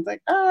 everyone's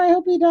oh, I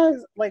hope he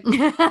does. I'm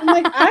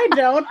I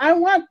don't. I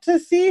want to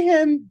see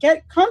him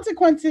get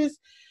consequences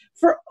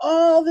for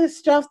all this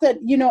stuff that,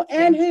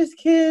 and his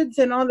kids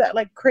and all that,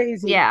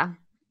 crazy. Yeah.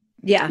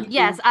 Yeah.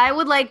 Yes, I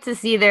would like to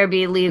see there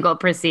be legal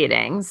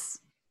proceedings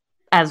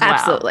as well.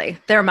 Absolutely.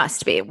 There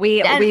must be.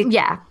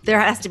 There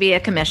has to be a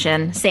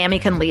commission. Sammy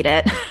can lead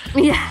it.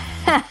 Yeah.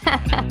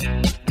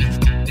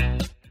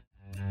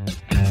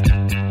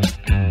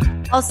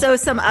 Also,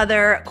 some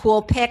other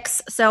cool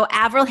picks. So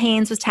Avril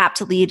Haines was tapped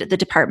to lead the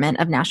Department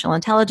of National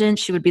Intelligence.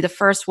 She would be the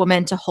first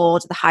woman to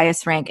hold the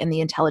highest rank in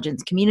the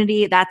intelligence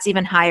community. That's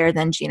even higher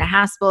than Gina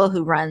Haspel,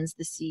 who runs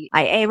the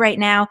CIA right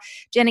now.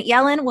 Janet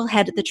Yellen will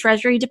head the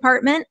Treasury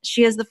Department.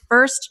 She is the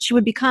first, she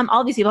would become,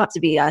 all these people have to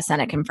be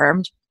Senate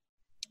confirmed.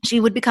 She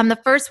would become the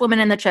first woman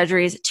in the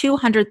Treasury's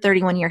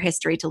 231-year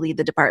history to lead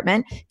the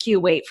department. Cue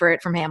wait for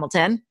it from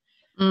Hamilton.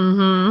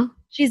 Mm-hmm.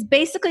 She's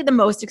basically the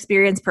most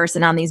experienced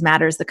person on these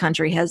matters the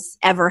country has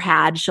ever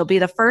had. She'll be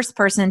the first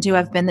person to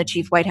have been the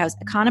chief White House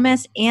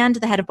economist and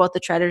the head of both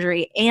the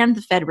Treasury and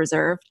the Fed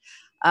Reserve.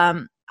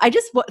 I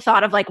just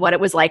thought of like what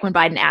it was like when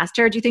Biden asked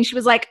her. Do you think she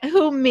was like,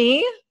 who,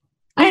 me?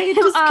 I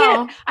just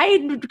can't. I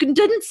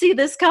didn't see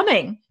this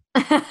coming.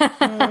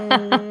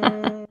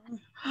 I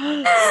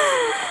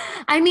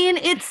mean,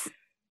 it's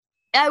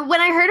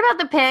when I heard about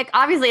the pick,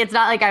 obviously it's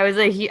not like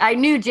I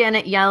knew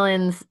Janet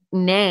Yellen's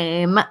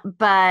name,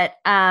 but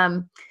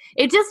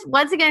it just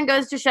once again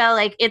goes to show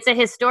like it's a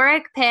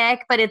historic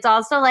pick, but it's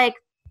also like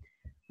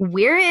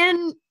we're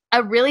in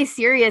a really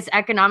serious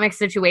economic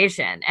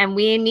situation and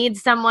we need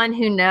someone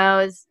who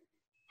knows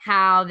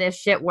how this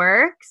shit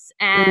works,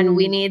 and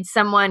we need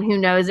someone who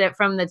knows it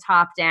from the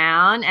top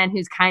down and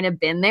who's kind of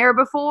been there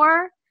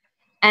before.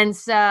 And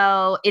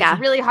so it's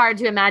really hard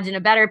to imagine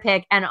a better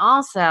pick. And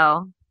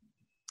also,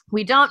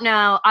 we don't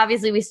know,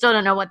 obviously we still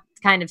don't know what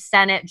kind of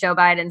Senate Joe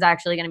Biden's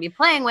actually going to be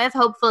playing with.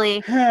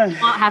 Hopefully we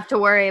won't have to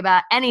worry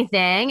about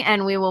anything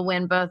and we will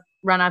win both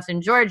runoffs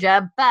in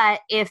Georgia. But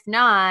if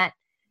not,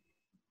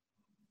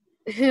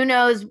 who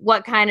knows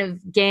what kind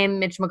of game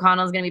Mitch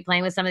McConnell is going to be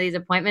playing with some of these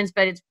appointments.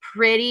 But it's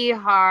pretty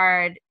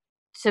hard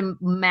to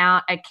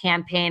mount a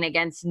campaign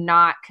against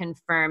not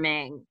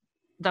confirming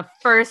the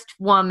first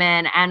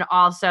woman and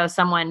also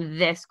someone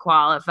this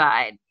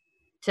qualified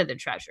to the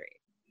Treasury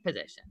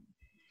position.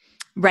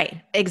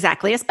 Right,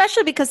 exactly.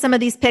 Especially because some of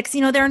these picks,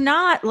 they're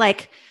not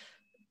like,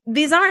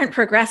 these aren't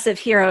progressive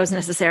heroes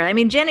necessarily. I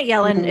mean, Janet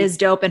Yellen is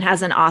dope and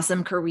has an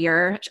awesome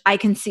career. I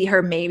can see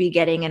her maybe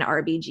getting an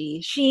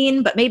RBG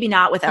sheen, but maybe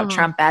not without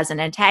Trump as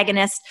an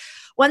antagonist.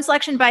 One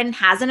selection Biden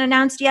hasn't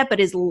announced yet, but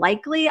is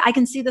likely, I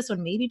can see this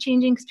one maybe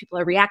changing because people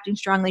are reacting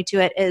strongly to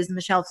it, is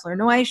Michelle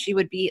Flournoy. She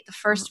would be the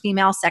first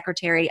female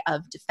Secretary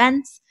of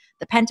Defense,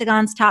 the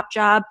Pentagon's top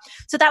job.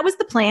 So that was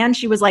the plan.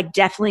 She was like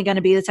definitely going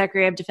to be the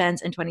Secretary of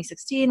Defense in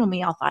 2016 when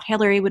we all thought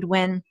Hillary would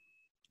win.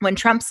 When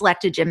Trump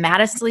selected Jim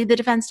Mattis to lead the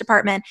Defense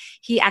Department,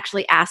 he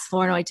actually asked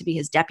Flournoy to be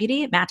his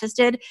deputy. Mattis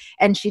did,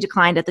 and she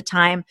declined at the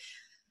time.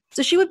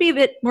 So she would be a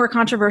bit more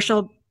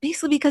controversial,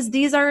 basically because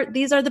these are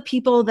the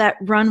people that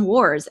run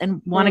wars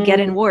and want to get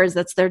in wars.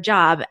 That's their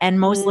job. And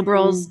most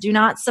liberals do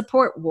not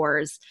support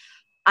wars.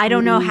 I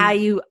don't know how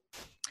you...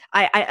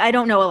 I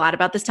don't know a lot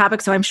about this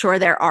topic, so I'm sure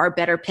there are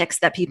better picks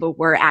that people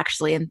were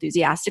actually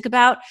enthusiastic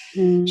about.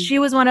 She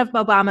was one of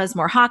Obama's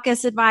more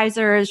hawkish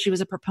advisors. She was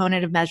a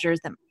proponent of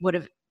measures that would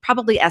have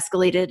probably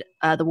escalated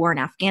the war in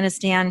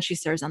Afghanistan. She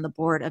serves on the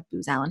board of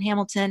Booz Allen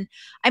Hamilton.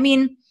 I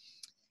mean,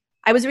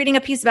 I was reading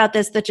a piece about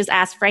this that just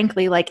asked,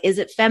 frankly, like, is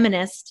it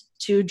feminist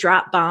to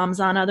drop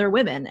bombs on other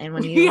women? And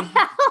when you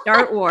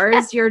start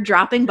wars, you're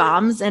dropping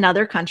bombs in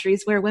other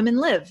countries where women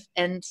live.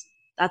 And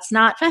that's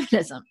not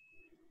feminism.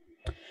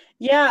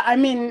 Yeah, I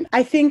mean,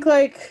 I think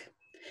like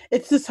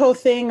it's this whole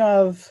thing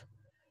of,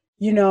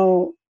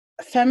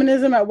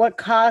 feminism at what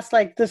cost?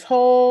 Like this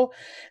whole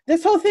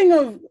thing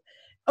of,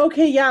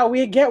 okay, yeah,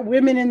 we get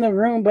women in the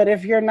room, but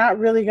if you're not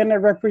really going to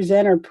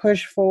represent or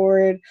push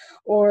forward,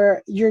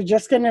 or you're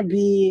just going to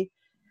be,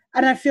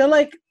 and I feel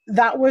like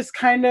that was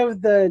kind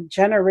of the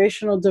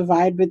generational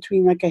divide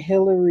between like a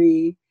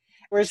Hillary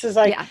versus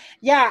like,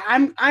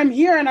 I'm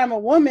here and I'm a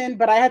woman,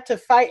 but I had to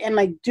fight and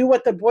like do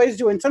what the boys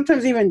do, and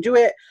sometimes even do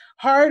it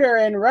harder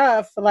and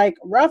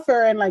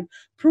rougher and like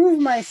prove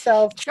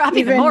myself. Drop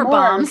even more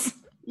bombs.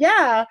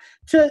 Yeah,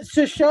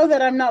 to show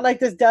that I'm not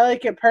like this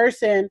delicate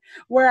person,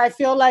 where I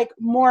feel like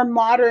more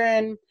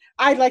modern,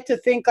 I'd like to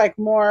think like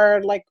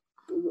more like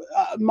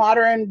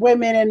modern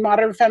women and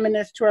modern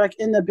feminists who are like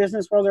in the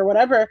business world or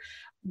whatever,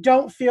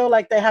 don't feel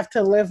like they have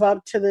to live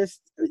up to this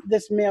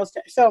male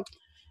standard.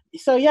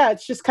 So yeah,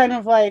 it's just kind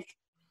of like,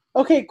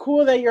 okay,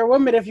 cool that you're a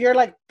woman. If you're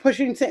like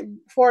pushing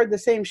forward the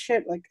same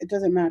shit, like it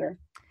doesn't matter.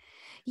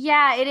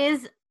 Yeah, it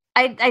is.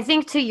 I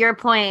think to your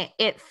point,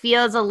 it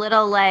feels a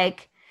little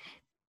like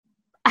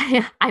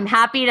I'm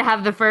happy to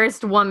have the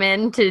first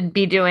woman to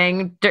be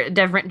doing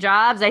different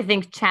jobs. I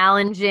think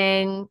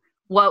challenging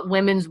what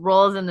women's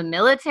roles in the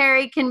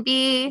military can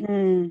be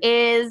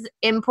is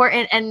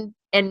important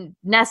and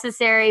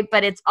necessary,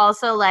 but it's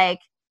also like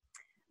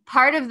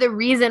part of the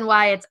reason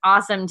why it's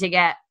awesome to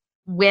get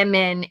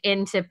women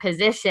into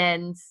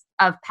positions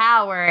of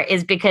power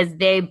is because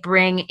they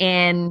bring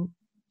in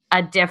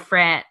a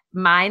different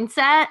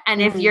mindset.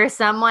 And if you're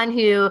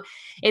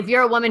if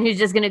you're a woman who's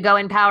just going to go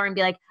in power and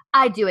be like,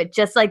 I do it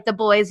just like the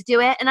boys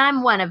do it, and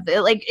I'm one of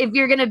the, like, if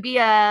you're going to be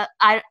I'm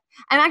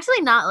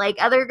actually not like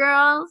other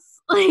girls,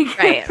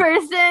 like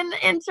person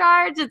in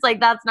charge. It's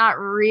like, that's not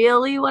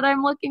really what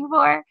I'm looking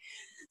for.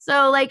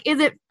 So, like, is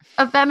it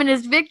a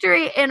feminist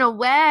victory in a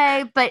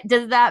way? But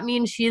does that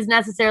mean she's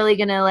necessarily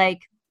going to, like,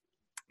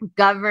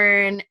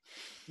 govern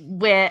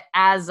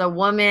as a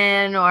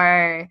woman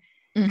or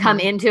come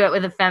into it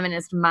with a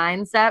feminist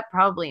mindset?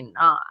 Probably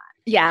not.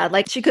 Yeah,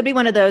 like she could be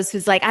one of those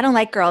who's like, I don't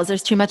like girls.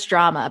 There's too much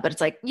drama. But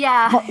it's like,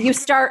 yeah, you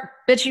start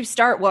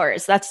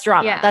wars. That's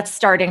drama. Yeah. That's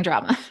starting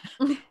drama.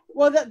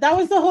 Well, that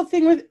was the whole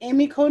thing with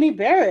Amy Coney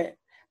Barrett,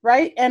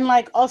 right? And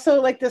like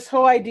also like this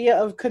whole idea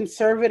of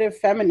conservative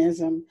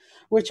feminism,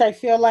 which I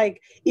feel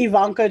like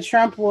Ivanka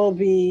Trump will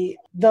be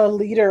the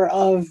leader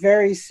of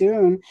very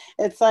soon.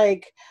 It's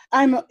like,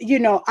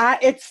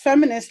 it's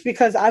feminist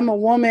because I'm a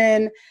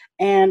woman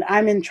and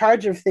I'm in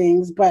charge of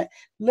things, but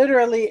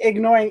literally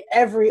ignoring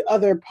every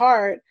other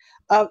part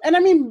of, and I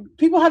mean,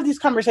 people have these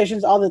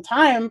conversations all the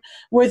time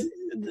with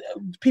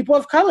people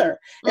of color.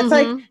 It's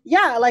like,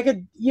 yeah, like,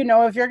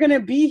 if you're going to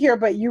be here,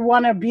 but you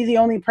want to be the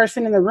only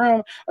person in the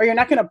room, or you're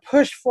not going to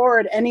push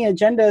forward any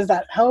agendas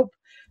that help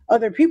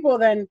other people,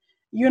 then,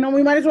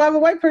 we might as well have a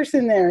white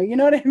person there. You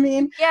know what I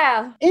mean?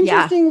 Yeah.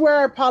 Interesting where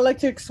our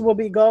politics will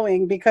be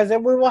going, because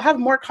we will have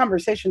more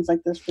conversations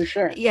like this for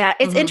sure. Yeah.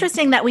 It's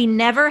interesting that we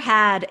never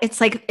had,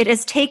 it's like, it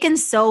has taken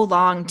so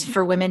long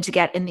for women to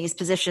get in these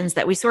positions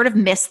that we sort of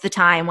miss the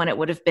time when it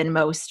would have been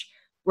most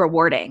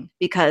rewarding,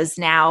 because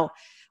now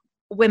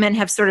women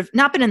have sort of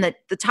not been in the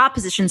top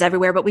positions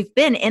everywhere, but we've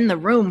been in the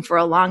room for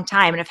a long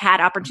time and have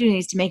had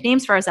opportunities to make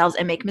names for ourselves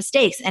and make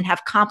mistakes and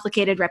have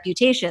complicated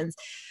reputations.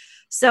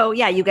 So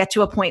yeah, you get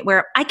to a point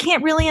where I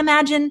can't really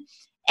imagine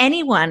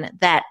anyone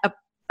that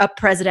a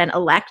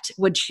president-elect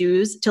would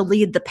choose to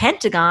lead the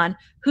Pentagon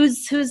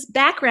whose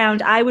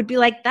background I would be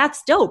like,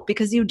 that's dope,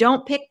 because you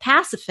don't pick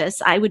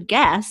pacifists, I would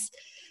guess,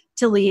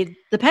 to lead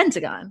the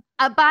Pentagon.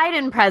 A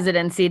Biden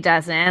presidency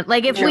doesn't.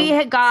 Like, if we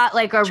had got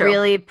like a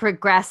really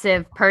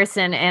progressive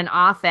person in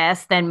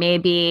office, then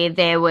maybe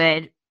they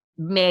would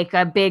make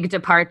a big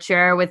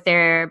departure with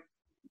their,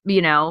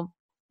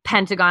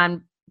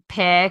 Pentagon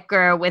pick,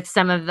 or with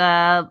some of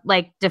the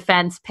like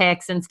defense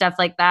picks and stuff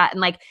like that. And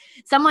like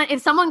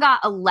if someone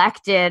got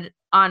elected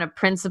on a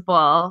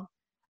principle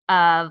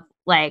of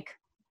like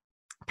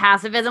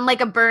pacifism,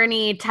 like a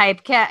Bernie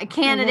type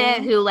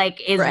candidate who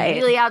like is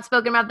really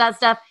outspoken about that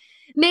stuff,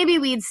 maybe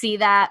we'd see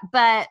that.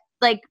 But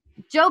like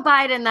Joe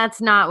Biden,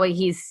 that's not what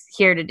he's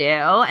here to do.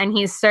 And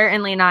he's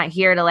certainly not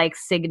here to like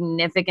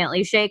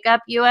significantly shake up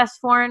U.S.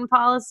 foreign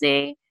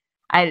policy.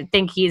 I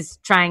think he's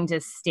trying to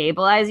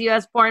stabilize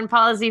U.S. foreign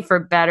policy for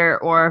better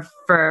or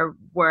for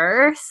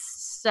worse.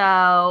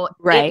 So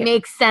it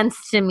makes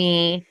sense to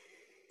me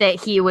that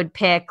he would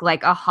pick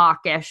like a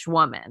hawkish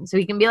woman. So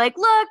he can be like,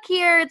 look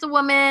here, it's a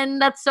woman.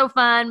 That's so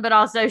fun. But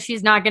also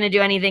she's not going to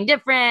do anything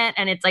different.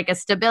 And it's like a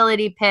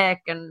stability pick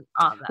and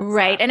all that.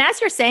 Right. Stuff. And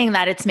as you're saying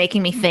that, it's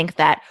making me think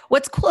that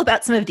what's cool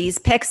about some of these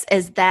picks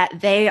is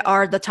that they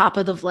are the top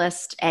of the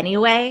list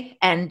anyway.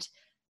 And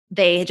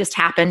they just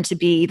happen to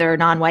be either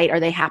non-white or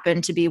they happen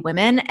to be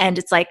women. And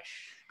it's like,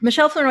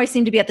 Michelle Flournoy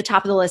seemed to be at the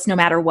top of the list no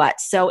matter what.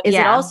 So is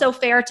it also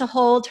fair to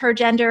hold her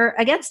gender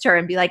against her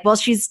and be like, well,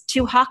 she's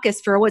too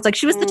hawkish for awards? Like,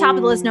 she was the top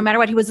of the list no matter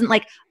what. He wasn't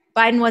like,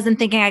 Biden wasn't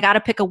thinking, I got to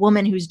pick a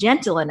woman who's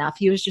gentle enough.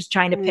 He was just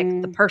trying to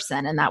pick the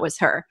person, and that was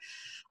her.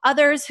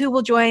 Others who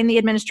will join the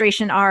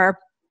administration are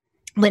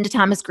Linda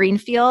Thomas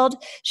Greenfield.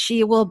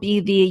 She will be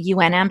the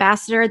UN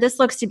ambassador. This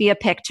looks to be a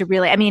pick to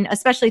really, I mean,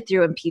 especially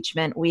through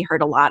impeachment, we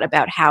heard a lot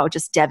about how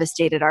just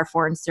devastated our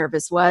foreign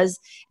service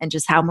was and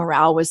just how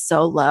morale was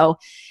so low.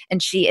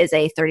 And she is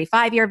a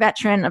 35-year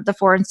veteran of the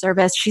foreign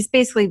service. She's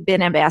basically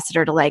been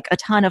ambassador to like a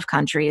ton of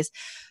countries.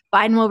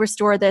 Biden will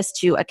restore this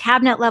to a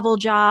cabinet level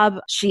job.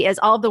 She is,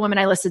 all of the women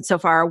I listed so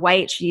far are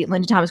white.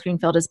 Linda Thomas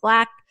Greenfield is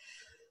black.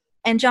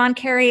 And John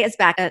Kerry is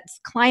back as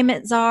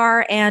climate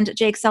czar, and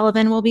Jake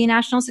Sullivan will be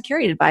national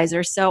security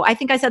advisor. So I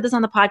think I said this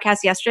on the podcast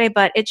yesterday,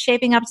 but it's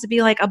shaping up to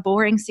be like a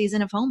boring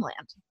season of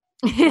Homeland.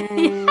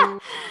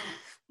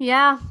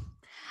 Yeah.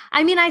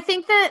 I mean, I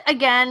think that,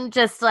 again,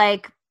 just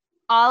like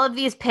all of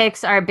these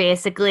picks are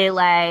basically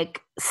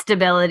like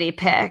stability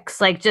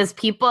picks, like just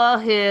people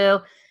who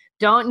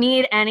don't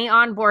need any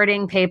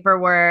onboarding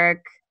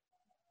paperwork,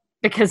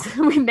 because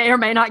we may or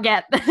may not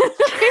get the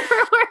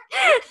paperwork.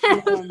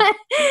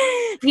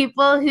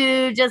 People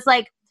who just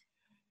like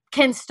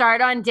can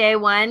start on day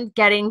one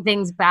getting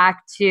things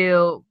back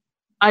to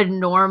a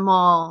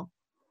normal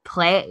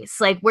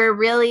place. Like, we're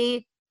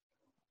really,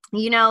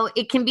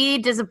 it can be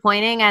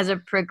disappointing as a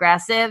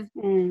progressive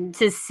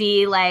to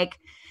see like,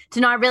 to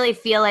not really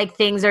feel like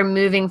things are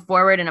moving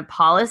forward in a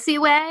policy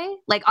way.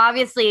 Like,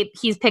 obviously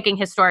he's picking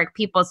historic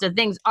people, so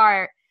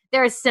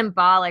there's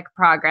symbolic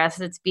progress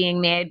that's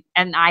being made,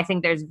 and I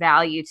think there's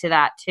value to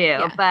that too.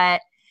 Yeah.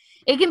 But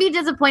it can be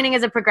disappointing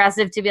as a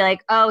progressive to be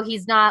like, oh,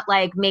 he's not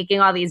like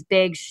making all these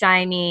big,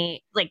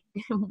 shiny, like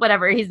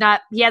whatever. He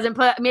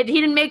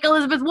didn't make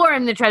Elizabeth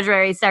Warren the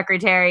Treasury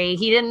Secretary.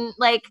 He didn't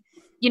like,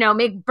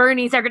 make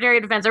Bernie Secretary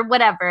of Defense or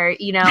whatever,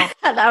 That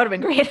would have been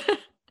great.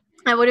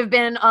 That would have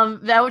been,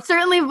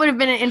 certainly would have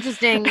been an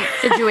interesting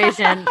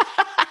situation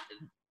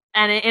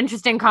and an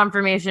interesting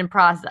confirmation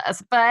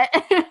process. But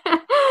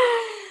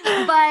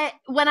But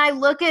when I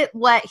look at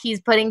what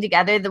he's putting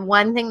together, the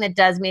one thing that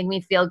does make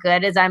me feel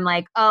good is I'm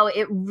like, oh,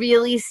 it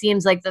really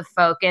seems like the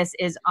focus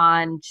is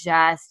on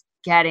just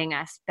getting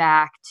us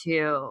back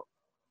to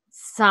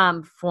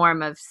some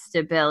form of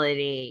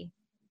stability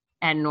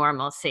and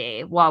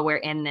normalcy while we're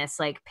in this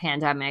like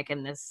pandemic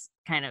and this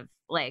kind of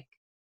like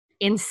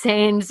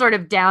insane sort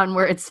of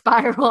downward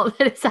spiral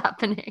that is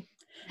happening.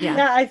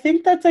 Yeah, I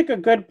think that's like a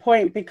good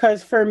point,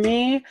 because for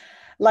me,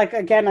 like,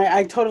 again,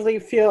 I totally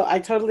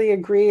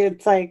agree.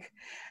 It's like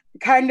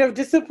kind of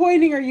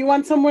disappointing, or you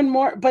want someone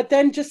more, but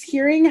then just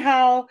hearing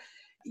how,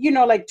 you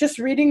know, like just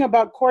reading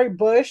about Cori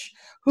Bush,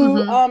 who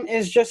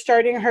is just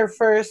starting her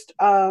first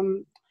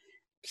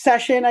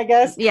session, I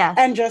guess. Yeah.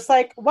 And just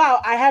like,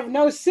 wow, I have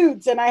no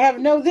suits and I have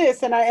no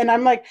this. And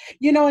I'm like,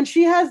 you know, and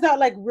she has that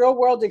like real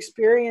world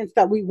experience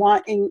that we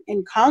want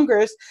in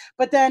Congress.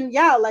 But then,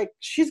 yeah, like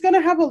she's going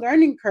to have a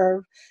learning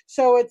curve.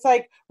 So it's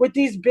like with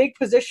these big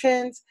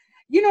positions,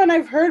 you know, and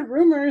I've heard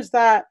rumors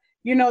that,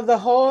 you know, the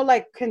whole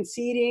like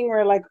conceding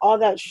or like all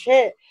that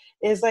shit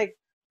is like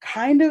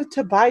kind of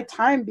to buy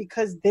time,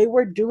 because they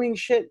were doing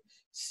shit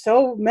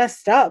so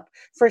messed up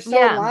for so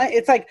long.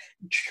 It's like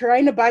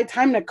trying to buy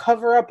time to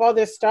cover up all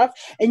this stuff,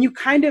 and you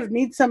kind of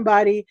need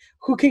somebody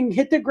who can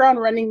hit the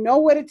ground running, know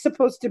what it's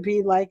supposed to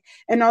be like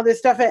and all this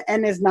stuff,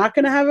 and is not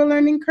going to have a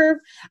learning curve.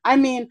 I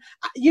mean,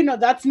 you know,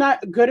 that's not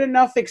good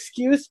enough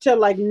excuse to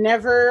like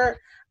never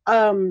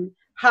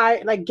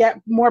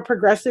get more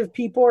progressive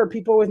people or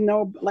people with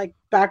no like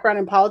background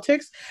in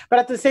politics. But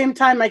at the same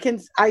time,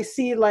 I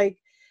see like,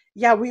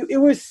 yeah, it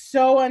was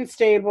so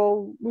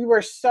unstable. We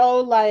were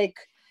so like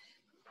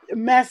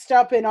messed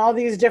up in all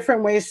these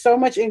different ways, so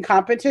much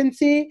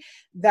incompetency,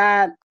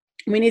 that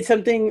we need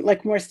something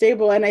like more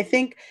stable. And I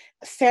think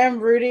Sam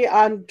Rudy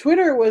on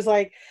Twitter was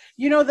like,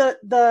 you know,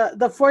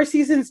 the Four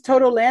Seasons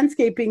total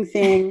landscaping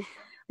thing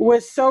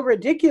was so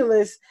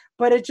ridiculous,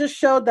 but it just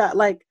showed that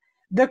like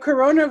the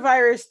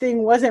coronavirus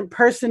thing wasn't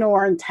personal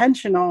or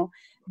intentional.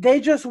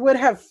 They just would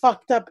have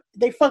fuck up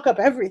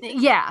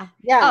everything. Yeah.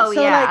 Oh,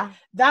 so like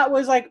that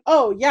was like,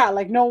 oh yeah,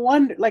 like no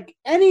wonder, like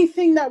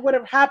anything that would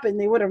have happened,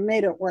 they would have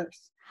made it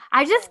worse.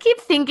 I just keep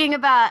thinking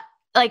about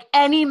like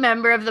any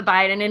member of the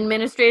Biden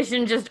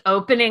administration just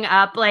opening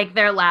up like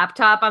their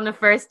laptop on the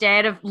first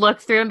day to look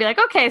through and be like,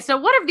 okay, so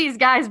what have these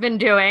guys been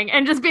doing?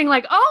 And just being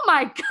like, oh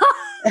my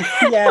God,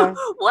 yeah.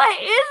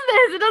 What is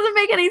this? It doesn't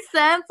make any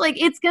sense. Like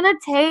it's going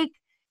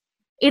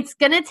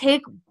to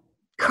take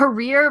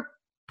career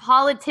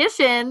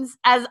politicians,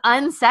 as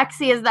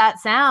unsexy as that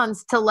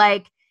sounds, to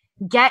like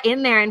get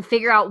in there and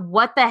figure out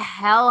what the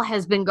hell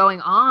has been going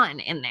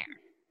on in there.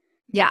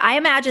 Yeah, I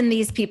imagine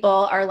these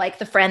people are like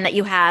the friend that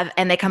you have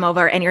and they come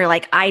over and you're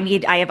like, I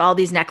have all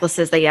these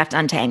necklaces that you have to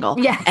untangle.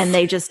 Yes. And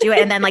they just do it.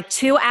 And then like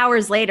 2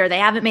 hours later, they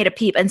haven't made a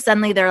peep. And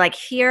suddenly they're like,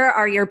 here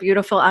are your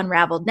beautiful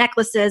unraveled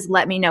necklaces.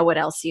 Let me know what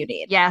else you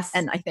need. Yes.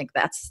 And I think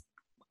that's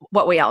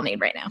what we all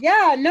need right now.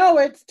 Yeah, no,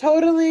 it's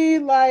totally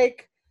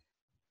like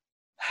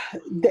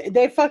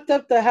they fucked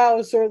up the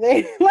house, or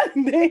they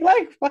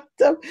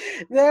fucked up.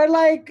 They're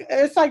like,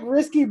 it's like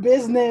risky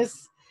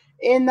business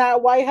in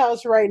that White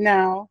House right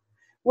now,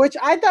 which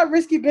I thought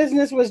Risky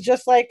Business was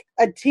just like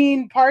a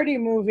teen party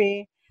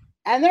movie.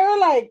 And there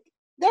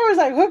was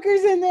like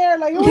hookers in there.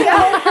 Like it was a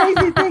whole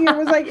crazy thing. It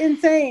was like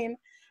insane.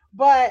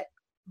 But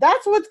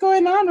that's what's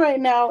going on right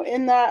now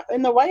in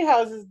the White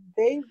House. Is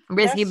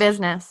Risky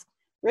Business.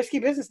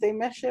 They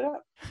mess shit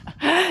up.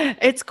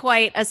 It's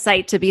quite a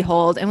sight to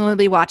behold, and we'll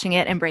be watching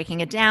it and breaking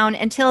it down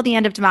until the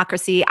end of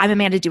democracy. I'm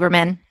Amanda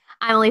Duberman.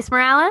 I'm Elise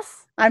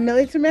Morales. I'm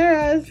Millie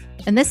Tamarez.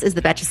 And this is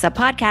the Betches Sup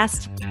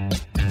Podcast.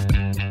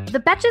 The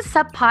Betches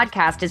Sup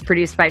Podcast is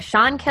produced by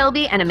Sean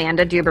Kilby and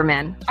Amanda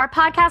Duberman. Our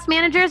podcast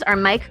managers are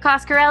Mike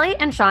Coscarelli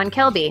and Sean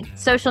Kilby.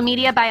 Social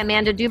media by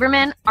Amanda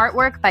Duberman.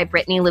 Artwork by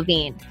Brittany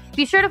Levine.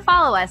 Be sure to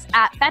follow us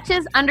at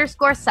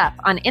Betches_Sup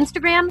on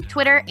Instagram,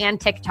 Twitter, and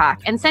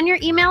TikTok. And send your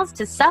emails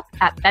to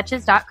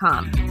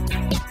sup@betches.com.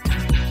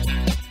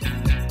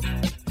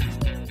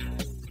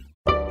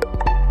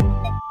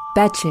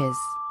 Betches.